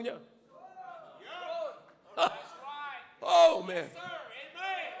yung tanong niya. Oh man.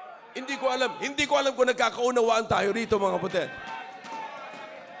 Hindi ko alam kung nagkakaunawaan tayo rito mga kapatid.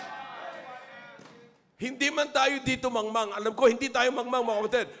 Hindi man tayo dito mangmang. Alam ko, hindi tayo mangmang mga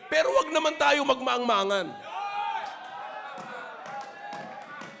kapatid. Pero wag naman tayo magmaangmangan.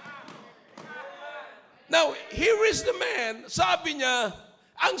 Now, here is the man, sabi niya,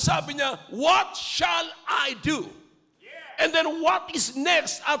 what shall I do? And then what is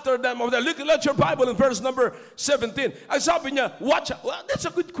next after that? Look at your Bible in verse number 17. Ang sabi niya, that's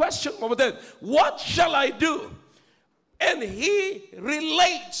a good question, Mama. What shall I do? And he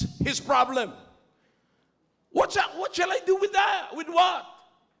relates his problem. What shall I do with that? With what?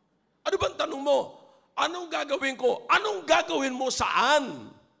 Ano bang tanong mo? Anong gagawin ko? Anong gagawin mo saan?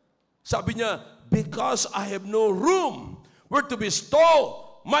 Sabi niya, because I have no room where to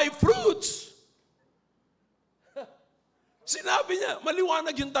bestow my fruits. Sinabi niya,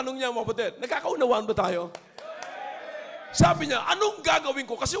 maliwanag yung tanong niya, mga kapatid. Nagkakaunawaan ba tayo? Sabi niya, anong gagawin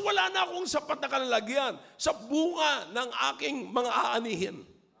ko? Kasi wala na akong sapat na kalalagyan sa bunga ng aking mga aanihin.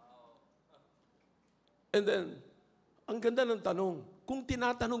 And then, ang ganda ng tanong, kung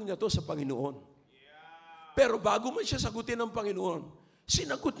tinatanong niya to sa Panginoon. Pero bago man siya sagutin ng Panginoon,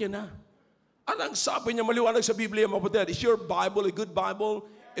 sinagot niya na. Anong sabi niya, maliwanag sa Biblia, mga kapatid? Is your Bible a good Bible?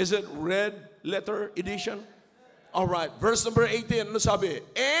 Is it red letter edition? All right, verse number 18, ano sabi?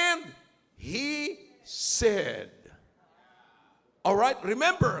 And he said. All right,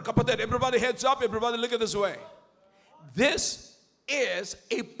 remember, kapatid, everybody heads up, everybody look at this way. This is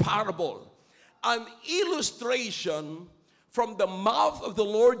a parable, an illustration from the mouth of the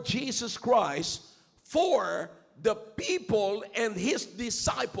Lord Jesus Christ for the people and his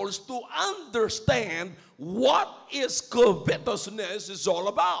disciples to understand what is covetousness is all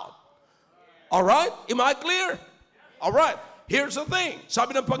about. All right, am I clear? All right, here's the thing.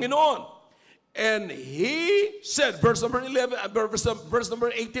 Sabi ng Panginoon, and he said, verse number 11, verse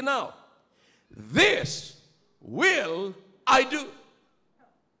number 18 now, this will I do.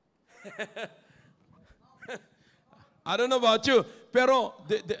 I don't know about you, pero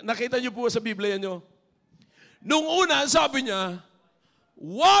nakita niyo po sa Biblia niyo, nung una sabi niya,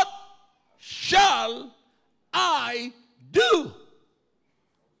 what shall I do?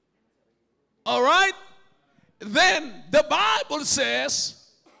 All right? Then the Bible says,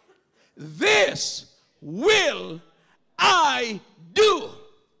 this will I do.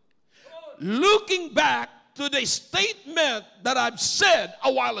 Looking back to the statement that I've said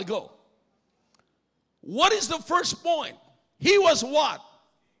a while ago. What is the first point? He was what?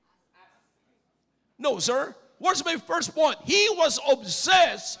 No, sir. What's my first point? He was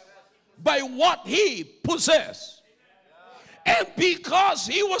obsessed by what he possessed. And because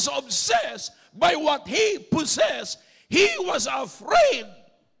he was obsessed by what he possessed, he was afraid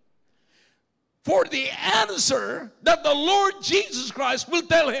for the answer that the Lord Jesus Christ will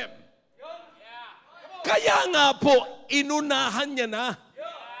tell him. Kaya nga po, inunahan niya na.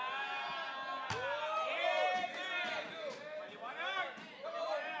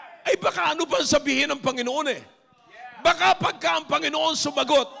 Ay baka ano pa sabihin ng Panginoon eh. Baka pagka ang Panginoon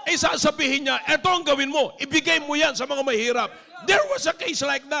sumagot, ay sasabihin niya, eto ang gawin mo, ibigay mo yan sa mga mahirap. There was a case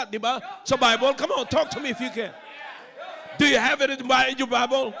like that, di ba? Sa Bible. Come on, talk to me if you can. Do you have it in your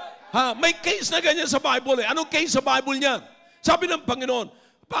Bible? Ha? May case na ganyan sa Bible eh. Anong case sa Bible niyan? Sabi ng Panginoon,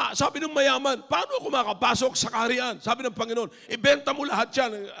 Sabi ng mayaman, paano ako makapasok sa kaharian? Sabi ng Panginoon, ibenta mo lahat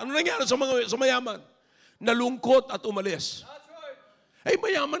yan. Ano nangyari sa mayaman? Nalungkot at umalis. Ay,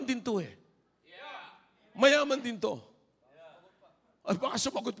 mayaman din to eh. Mayaman din to. Ay, baka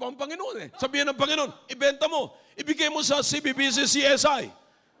sumagot pa ang Panginoon eh. Sabihin ng Panginoon, ibenta mo. Ibigay mo sa CBBC-CSI.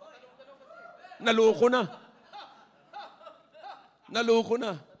 Naloko na. Naloko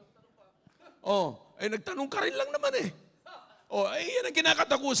na. Oh, ay nagtanong ka rin lang naman eh. Oh, ay yan ang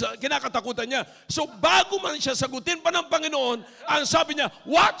kinakatakutan niya. So bago man siya sagutin pa ng Panginoon, ang sabi niya,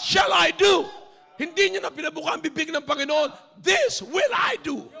 what shall I do? Hindi niya na pinabuka ang bibig ng Panginoon. This will I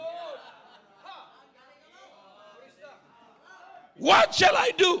do. What shall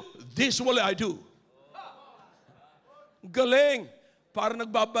I do? This will I do. Galing. Para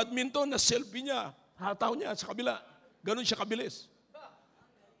nagbabadminton na selfie niya. Hataw niya sa kabila. Ganun siya kabilis.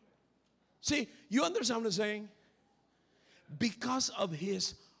 See, you understand what I'm saying? Because of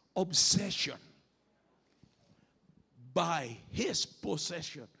his obsession by his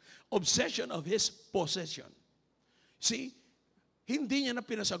possession. Obsession of his possession. See, hindi niya na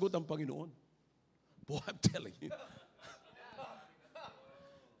pinasagot ang Panginoon. Boy, I'm telling you.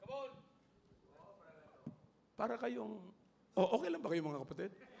 Para kayong, okay lang ba kayo mga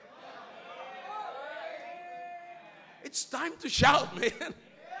kapatid? It's time to shout, man.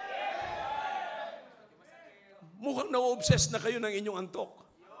 Mukhang na-obsess na kayo ng inyong antok.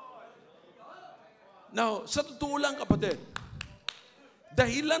 Now, sa totoo lang kapatid,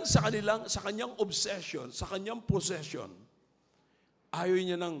 dahilan sa kanyang obsession, sa kanyang possession, ayaw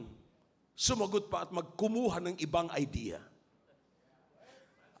niya nang sumagot pa at magkumuha ng ibang idea.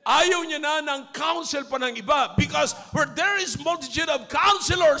 Ayaw niya na ng counsel pa ng iba because where there is multitude of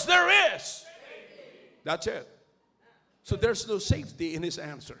counselors, there is. That's it. So there's no safety in his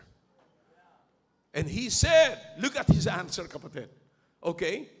answer. And he said, look at his answer, kapatid.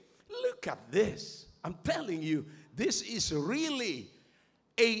 Okay? Look at this. I'm telling you, this is really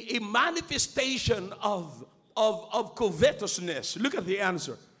a manifestation of covetousness. Look at the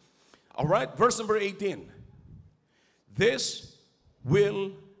answer. All right, verse number 18. This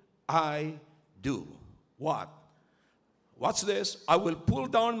will I do. What? What's this? I will pull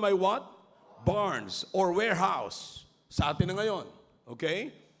down my what? Barns or warehouse. Sa atin na ngayon.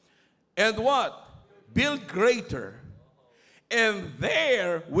 Okay? And what? Build greater. And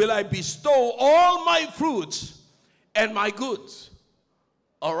there will I bestow all my fruits and my goods.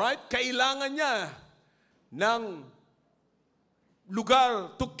 All right? Kailangan niya ng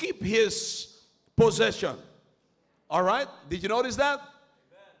lugar to keep his possession. All right? Did you notice that?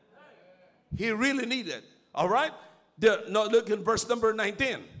 He really needed. All right? Now look in verse number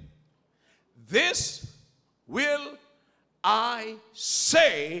 19. This will I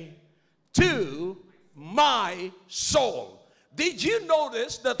say to my soul. Did you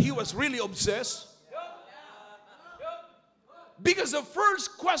notice that he was really obsessed? Because the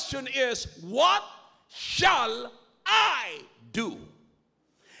first question is, what shall I do?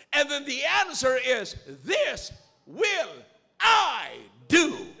 And then the answer is, this will I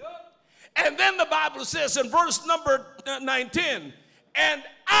do. And then the Bible says in verse number 19, and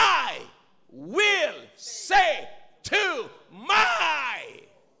I will say to my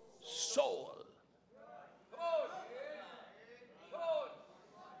soul.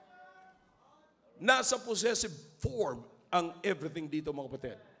 Nasa possessive form ang everything dito mga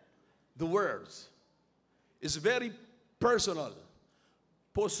kapatid. The words is very personal,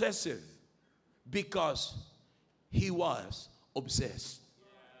 possessive, because he was obsessed.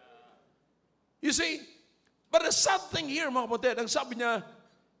 You see, but there's something here mga kapatid. Ang sabi niya,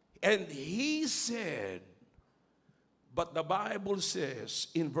 and he said, but the Bible says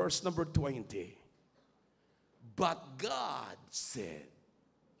in verse number 20, but God said.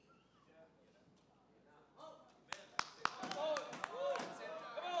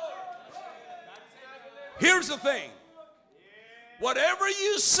 Here's the thing. Whatever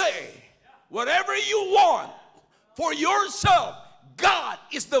you say, whatever you want for yourself, God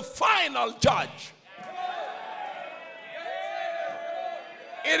is the final judge.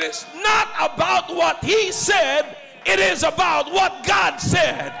 It is not about what he said. It is about what God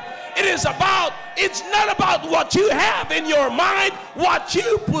said. It's not about what you have in your mind, what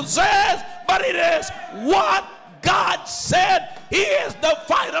you possess, but it is what God said. He is the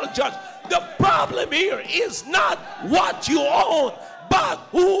final judge. The problem here is not what you own, but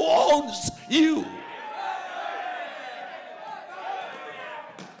who owns you.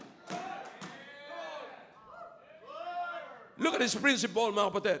 Look at this principle,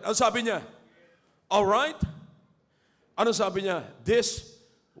 mga kapatid. Ano sabi niya? All right? Ano sabi niya? This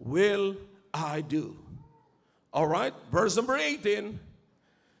will I do. All right? Verse number 18.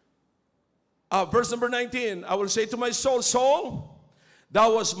 Verse number 19, I will say to my soul, soul,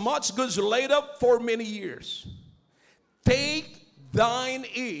 thou hast much goods laid up for many years. Take thine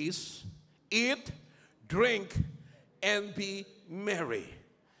ease, eat, drink, and be merry.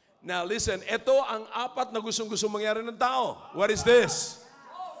 Now listen, ito ang apat na gustong-gusto mangyari ng tao. What is this?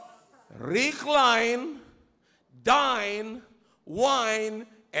 Recline, dine, wine,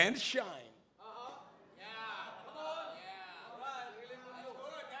 and shine.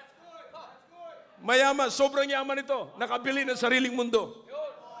 Mayaman, sobrang yaman ito. Nakabili ng sariling mundo.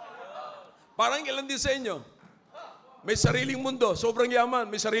 Parang ilan din sa inyo. May sariling mundo. Sobrang yaman.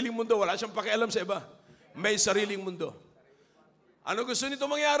 May sariling mundo. Wala siyang pakialam sa iba. May sariling mundo. Ano gusto nito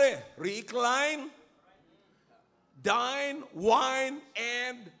mangyari? Recline, dine, wine,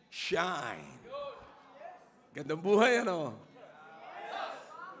 and shine. Gandang buhay, ano?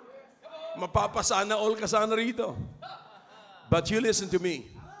 Mapapasana all ka sana rito. But you listen to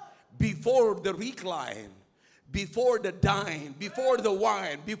me. Before the recline, before the dine, before the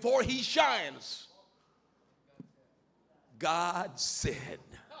wine, before he shines, God said,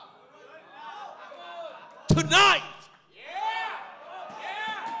 tonight,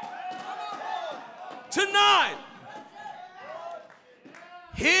 tonight,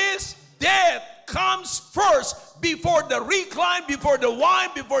 his death comes first before the recline, before the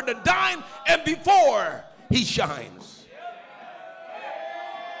wine, before the dine, and before he shines.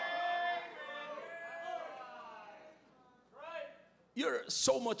 You're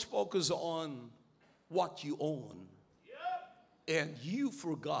so much focused on what you own, and you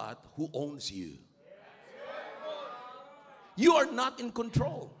forgot who owns you. You are not in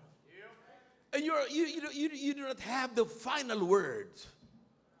control. And you do not have the final word.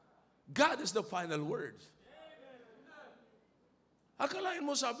 God is the final word. Akalain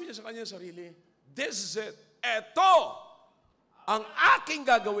mo, sabi niya sa kanyang sarili, this is it. Eto ang aking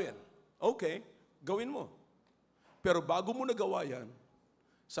gagawin. Okay, gawin mo. Pero bago mo nagawa yan,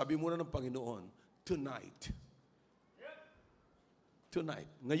 sabi muna ng Panginoon, tonight,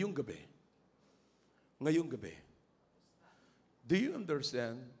 ngayong gabi, do you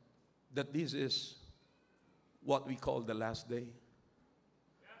understand that this is what we call the last day?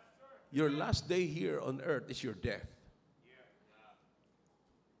 Your last day here on earth is your death.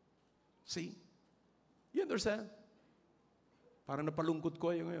 See? You understand? Parang napalungkot ko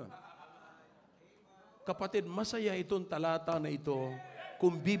ngayon. Kapatid, masaya itong talata na ito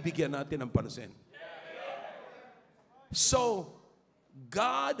kung bibigyan natin ng pansin. So,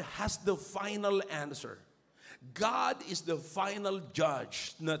 God has the final answer. God is the final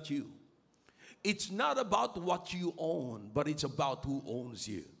judge, not you. It's not about what you own, but it's about who owns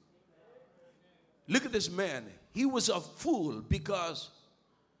you. Look at this man. He was a fool because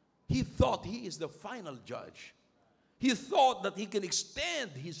he thought he is the final judge. He thought that he can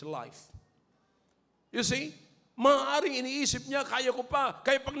extend his life. You see, maaaring iniisip niya, kaya ko pa,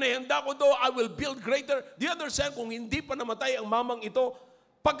 kaya pag nahanda ko to, I will build greater. Do you understand, kung hindi pa namatay ang mamang ito,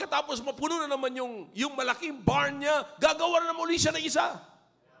 pagkatapos mapuno na naman yung malaking barn niya, gagawa na naman ulit siya ng isa.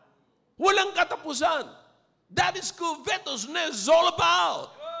 Walang katapusan. That is covetousness all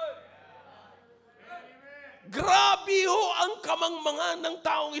about. Grabe ho ang kamangmangan ng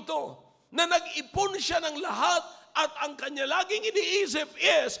taong ito, na nag-ipon siya ng lahat, at ang kanya laging iniisip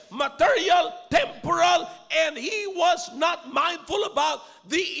is material, temporal, and he was not mindful about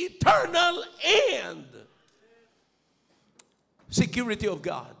the eternal end. Security of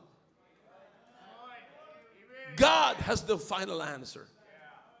God. God has the final answer.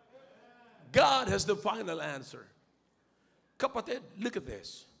 God has the final answer. Kapatid, look at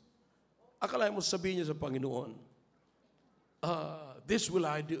this. Akalain mo sabihin niya sa Panginoon, this will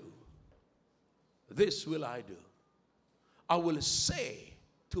I do. This will I do. I will say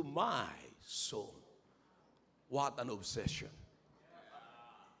to my soul, what an obsession.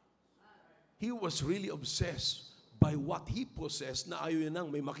 He was really obsessed by what he possessed na ayaw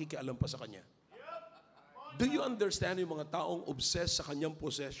nang may makikialam pa sa kanya. Do you understand yung mga taong obsessed sa kanyang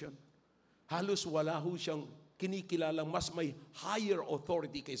possession? Halos wala ho siyang kinikilalang mas may higher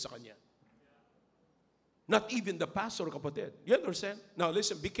authority kaysa kanya. Not even the pastor, kapatid. You understand? Now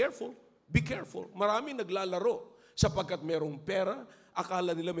listen, be careful. Be careful. Maraming naglalaro sapagkat merong pera,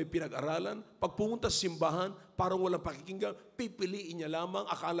 akala nila may pinag-aralan. Pag pumunta sa simbahan, parang walang pakikinggan, pipiliin niya lamang,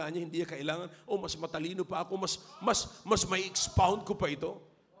 akala niya hindi niya kailangan, mas matalino pa ako, mas may expound ko pa ito.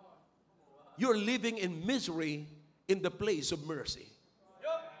 You're living in misery in the place of mercy.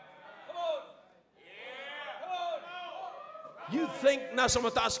 You think nasa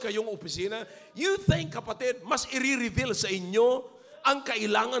mataas kayong opisina, you think, kapatid, mas i-reveal sa inyo ang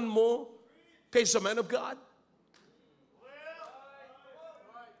kailangan mo kaysa man of God?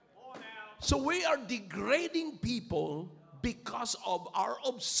 So we are degrading people because of our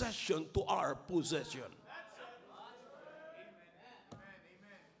obsession to our possession.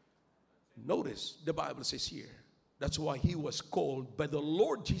 Notice the Bible says here, that's why he was called by the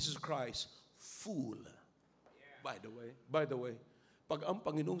Lord Jesus Christ fool. By the way, pag ang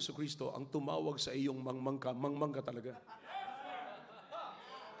Panginoong Kristo ang tumawag sa iyong mangmang ka talaga.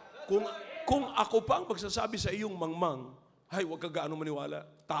 Kung ako pang magsasabi sa iyong mangmang, ay, huwag ka gaano maniwala.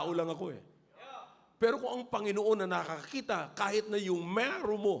 Tao lang ako eh. Pero kung ang Panginoon na nakakita, kahit na yung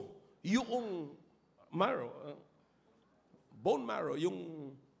marrow mo, yung marrow, bone marrow, yung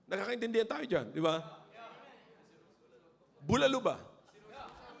nakakaintindihan tayo dyan, di ba? Bulalo ba?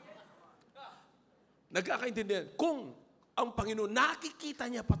 Nagkakaintindihan. Kung ang Panginoon, nakikita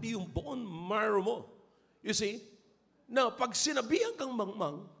niya pati yung bone marrow mo. You see? Na pag sinabihan kang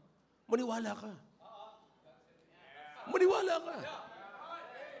mangmang, maniwala ka. Maniwala ka.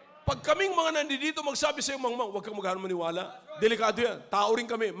 Pag kaming mga nandito magsabi sa iyo, mangmang, huwag kang maghanap maniwala. Delikado yan. Tao rin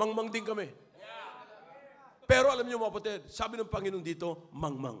kami. Mangmang din kami. Pero alam niyo mga kapatid, sabi ng Panginoon dito,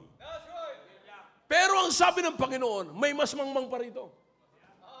 mangmang. Pero ang sabi ng Panginoon, may mas mangmang pa rito.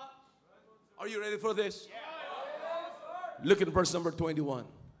 Are you ready for this? Look at verse number 21.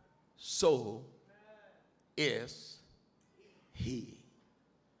 So is he.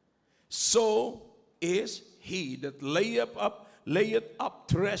 So is he that layeth up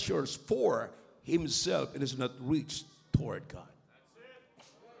treasures for himself and is not rich toward God.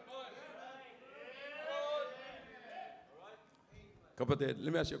 Kapatid, let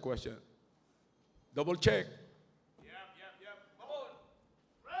me ask you a question. Double check.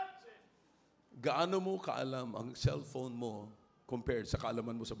 Gaano mo kaalam ang cellphone mo compared sa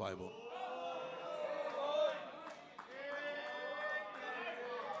kaalaman mo sa Bible?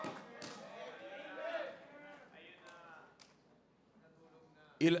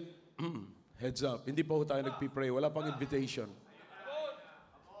 Heads up, hindi pa ho tayo nagpipray. Wala pang invitation.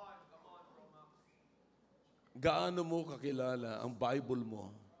 Gaano mo kakilala ang Bible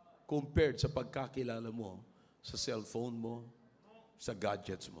mo compared sa pagkakilala mo sa cellphone mo, sa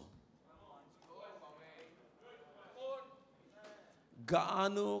gadgets mo?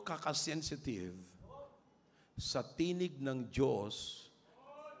 Gaano kakasensitive sa tinig ng Diyos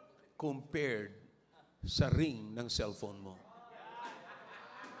compared sa ring ng cellphone mo?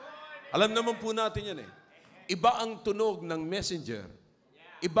 Alam naman po natin yan eh. Iba ang tunog ng messenger.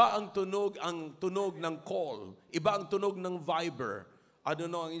 Iba ang tunog ng call. Iba ang tunog ng Viber. I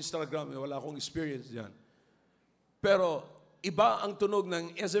don't know ang Instagram. Wala akong experience dyan. Pero iba ang tunog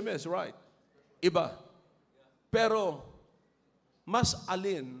ng SMS, right? Iba. Pero mas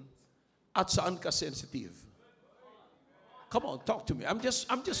alin at saan ka sensitive? Come on, talk to me. I'm just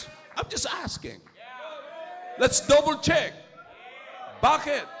asking. Let's double check.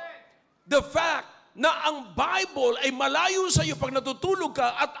 Bakit? The fact na ang Bible ay malayo sa iyo pag natutulog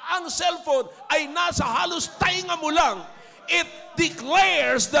ka at ang cellphone ay nasa halos tainga mo lang, it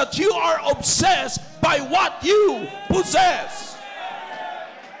declares that you are obsessed by what you possess.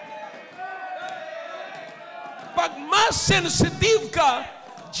 Pag mas sensitive ka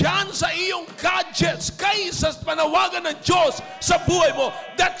dyan sa iyong gadgets kaysa panawagan ng Diyos sa buhay mo,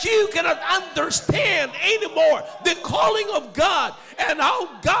 that you cannot understand anymore the calling of God and how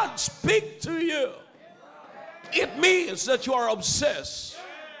God speaks to you, it means that you are obsessed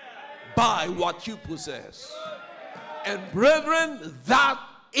by what you possess. And brethren, that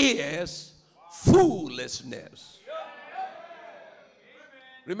is foolishness.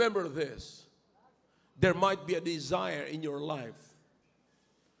 Remember this. There might be a desire in your life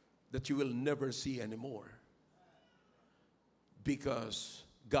that you will never see anymore, because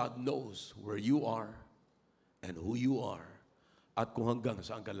God knows where you are and who you are at kung hanggang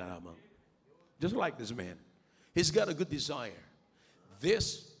saan ka lamang. Just like this man. He's got a good desire.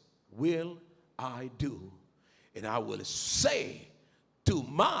 This will I do, and I will say to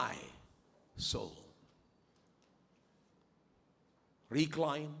my soul,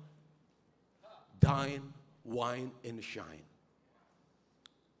 recline, dine, wine, and shine.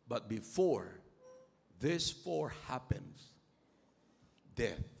 But before this four happens,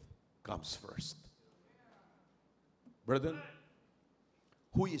 death comes first. Brethren,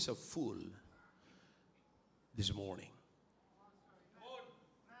 who is a fool this morning?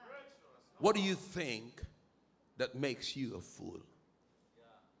 What do you think that makes you a fool?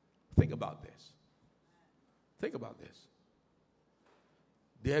 Think about this. Think about this.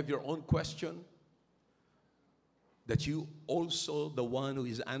 Do you have your own question? That you also the one who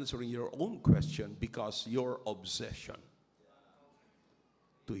is answering your own question because your obsession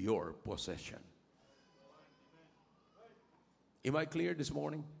to your possession. Am I clear this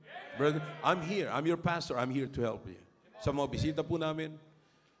morning? Brother, I'm here. I'm your pastor. I'm here to help you. Sa mga bisita po namin,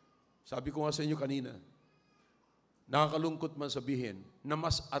 sabi ko nga sa inyo kanina, nakakalungkot man sabihin na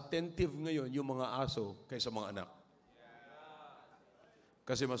mas attentive ngayon yung mga aso kaysa mga anak.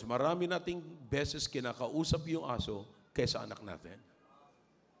 Kasi mas marami nating beses kinakausap yung aso kaysa anak natin.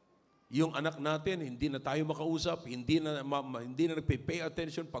 Yung anak natin, hindi na tayo makausap, hindi na nagpay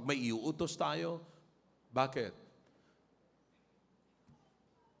attention pag may iuutos tayo. Bakit?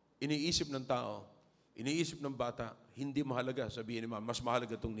 Iniisip ng tao, iniisip ng bata, hindi mahalaga, sabihin ni mama, mas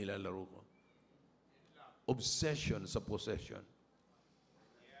mahalaga itong nilalaro ko. Obsession sa possession.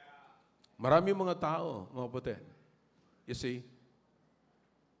 Maraming mga tao, mga kapatid, you see,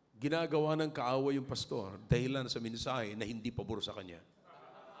 ginagawa ng kaaway yung pastor dahilan sa mensahe na hindi pabor sa kanya.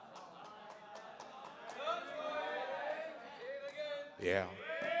 Yeah.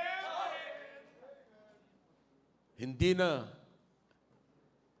 Hindi na,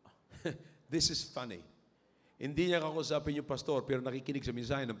 this is funny. Hindi niya kakausapin yung pastor, pero nakikinig sa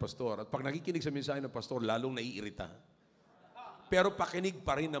mensahe ng pastor. At pag nakikinig sa mensahe ng pastor, lalong naiirita. Pero pakinig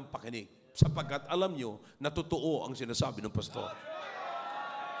pa rin ang pakinig. Sapagkat alam nyo na totoo ang sinasabi ng pastor.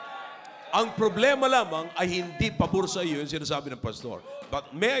 Ang problema lamang ay hindi pabor sa iyo yung sinasabi ng pastor.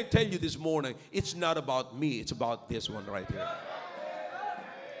 But may I tell you this morning, it's not about me, it's about this one right here.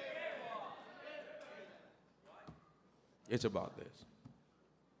 It's about this.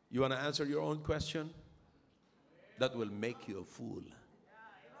 You want to answer your own question? That will make you a fool.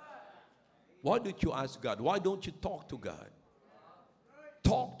 Why don't you ask God? Why don't you talk to God?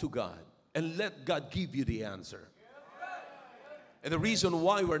 Talk to God and let God give you the answer. And the reason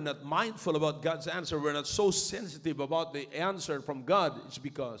why we're not mindful about God's answer, we're not so sensitive about the answer from God, is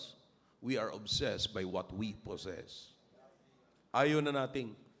because we are obsessed by what we possess. Ayaw na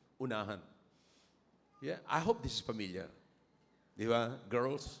nating unahan. Yeah, I hope this is familiar. Di ba,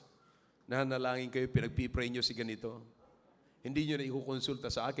 girls? Nanalangin kayo, pinagpipray nyo si ganito. Hindi nyo na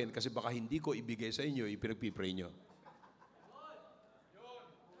ikukonsulta sa akin kasi baka hindi ko ibigay sa inyo, ipinagpipray nyo.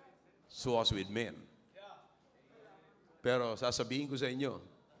 So as with men. Pero sasabihin ko sa inyo,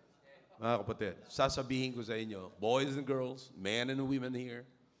 mga kapatid, sasabihin ko sa inyo, boys and girls, men and women here,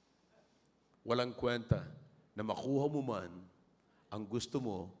 walang kwenta na makuha mo man ang gusto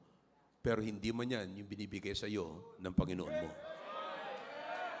mo, pero hindi man yan yung binibigay sa iyo ng Panginoon mo.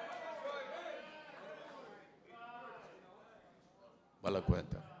 Walang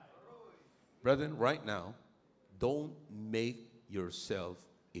kwenta. Brethren, right now, don't make yourself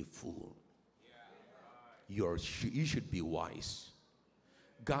a fool. You should be wise.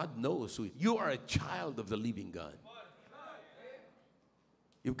 God knows who you are. A child of the living God.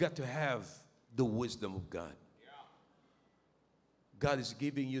 You've got to have the wisdom of God. God is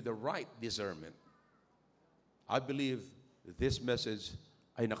giving you the right discernment. I believe this message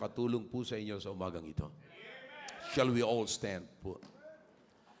ay nakatulong po sa inyo sa umagang ito. Shall we all stand po?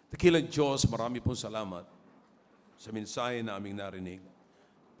 Dakilang Diyos, marami pong salamat sa mensahe na aming narinig.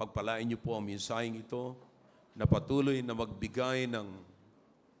 Pagpalain niyo po ang mensaheng ito na patuloy na magbigay ng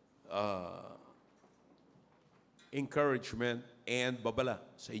encouragement and babala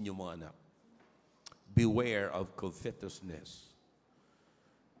sa inyong mga anak. Beware of covetousness.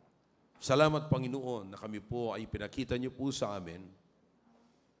 Salamat, Panginoon, na kami po ay pinakita niyo po sa amin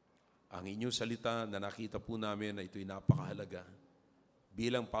ang inyong salita na nakita po namin na ito'y napakahalaga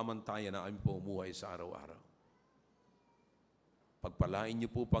bilang pamantayan na aming pumuhay sa araw-araw. Pagpalain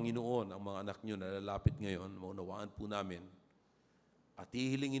niyo po, Panginoon, ang mga anak niyo na lalapit ngayon, maunawaan po namin, at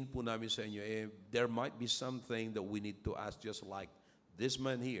ihilingin po namin sa inyo, there might be something that we need to ask, just like this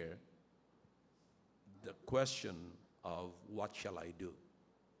man here, the question of what shall I do?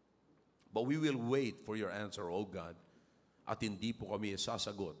 But we will wait for your answer, O God, at hindi po kami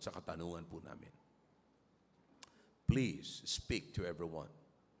sasagot sa katanungan po namin. Please speak to everyone.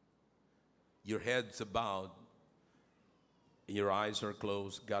 Your heads are bowed, your eyes are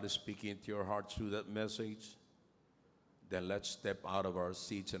closed. God is speaking to your heart through that message. Then let's step out of our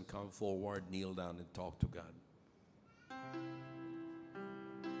seats and come forward, kneel down and talk to God.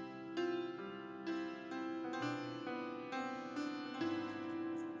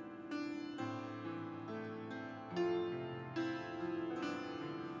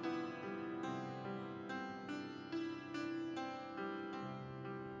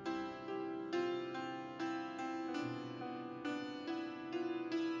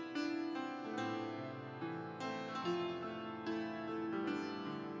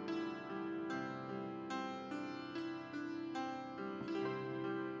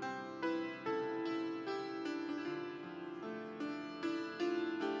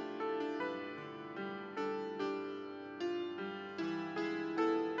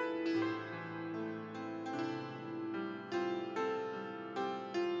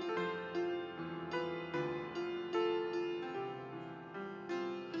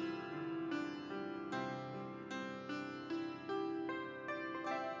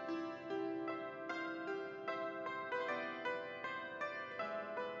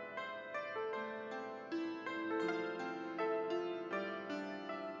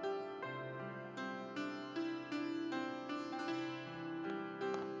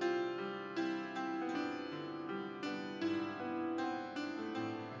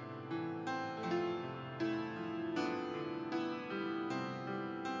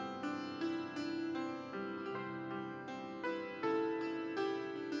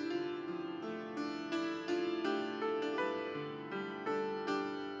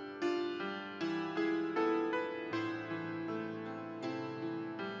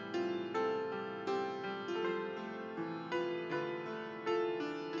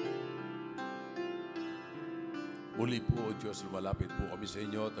 Uli po, O Diyos, lumalapit po kami sa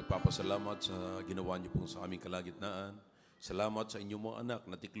inyo at nagpapasalamat sa ginawa niyo po sa aming kalagitnaan. Salamat sa inyong mga anak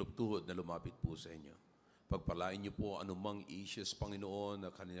na tiklop tuhod na lumapit po sa inyo. Pagpalain niyo po anumang issues, Panginoon,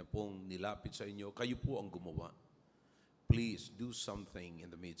 na kanina pong nilapit sa inyo, kayo po ang gumawa. Please do something in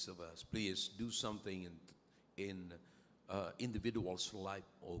the midst of us. Please do something in individual's life,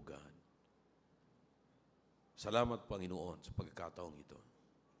 O God. Salamat, Panginoon, sa pagkakataong ito.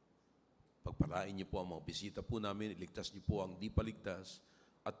 Pagpalain niyo po ang mga bisita po namin, iligtas niyo po ang di paligtas,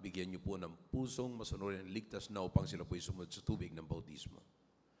 at bigyan niyo po ng pusong masunurin ligtas na upang sila po'y sumunod sa tubig ng bautismo.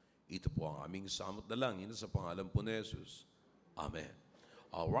 Ito po ang aming samot dalangin sa pangalan po ni Jesus. Amen.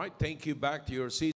 All right, thank you. Back to your seat.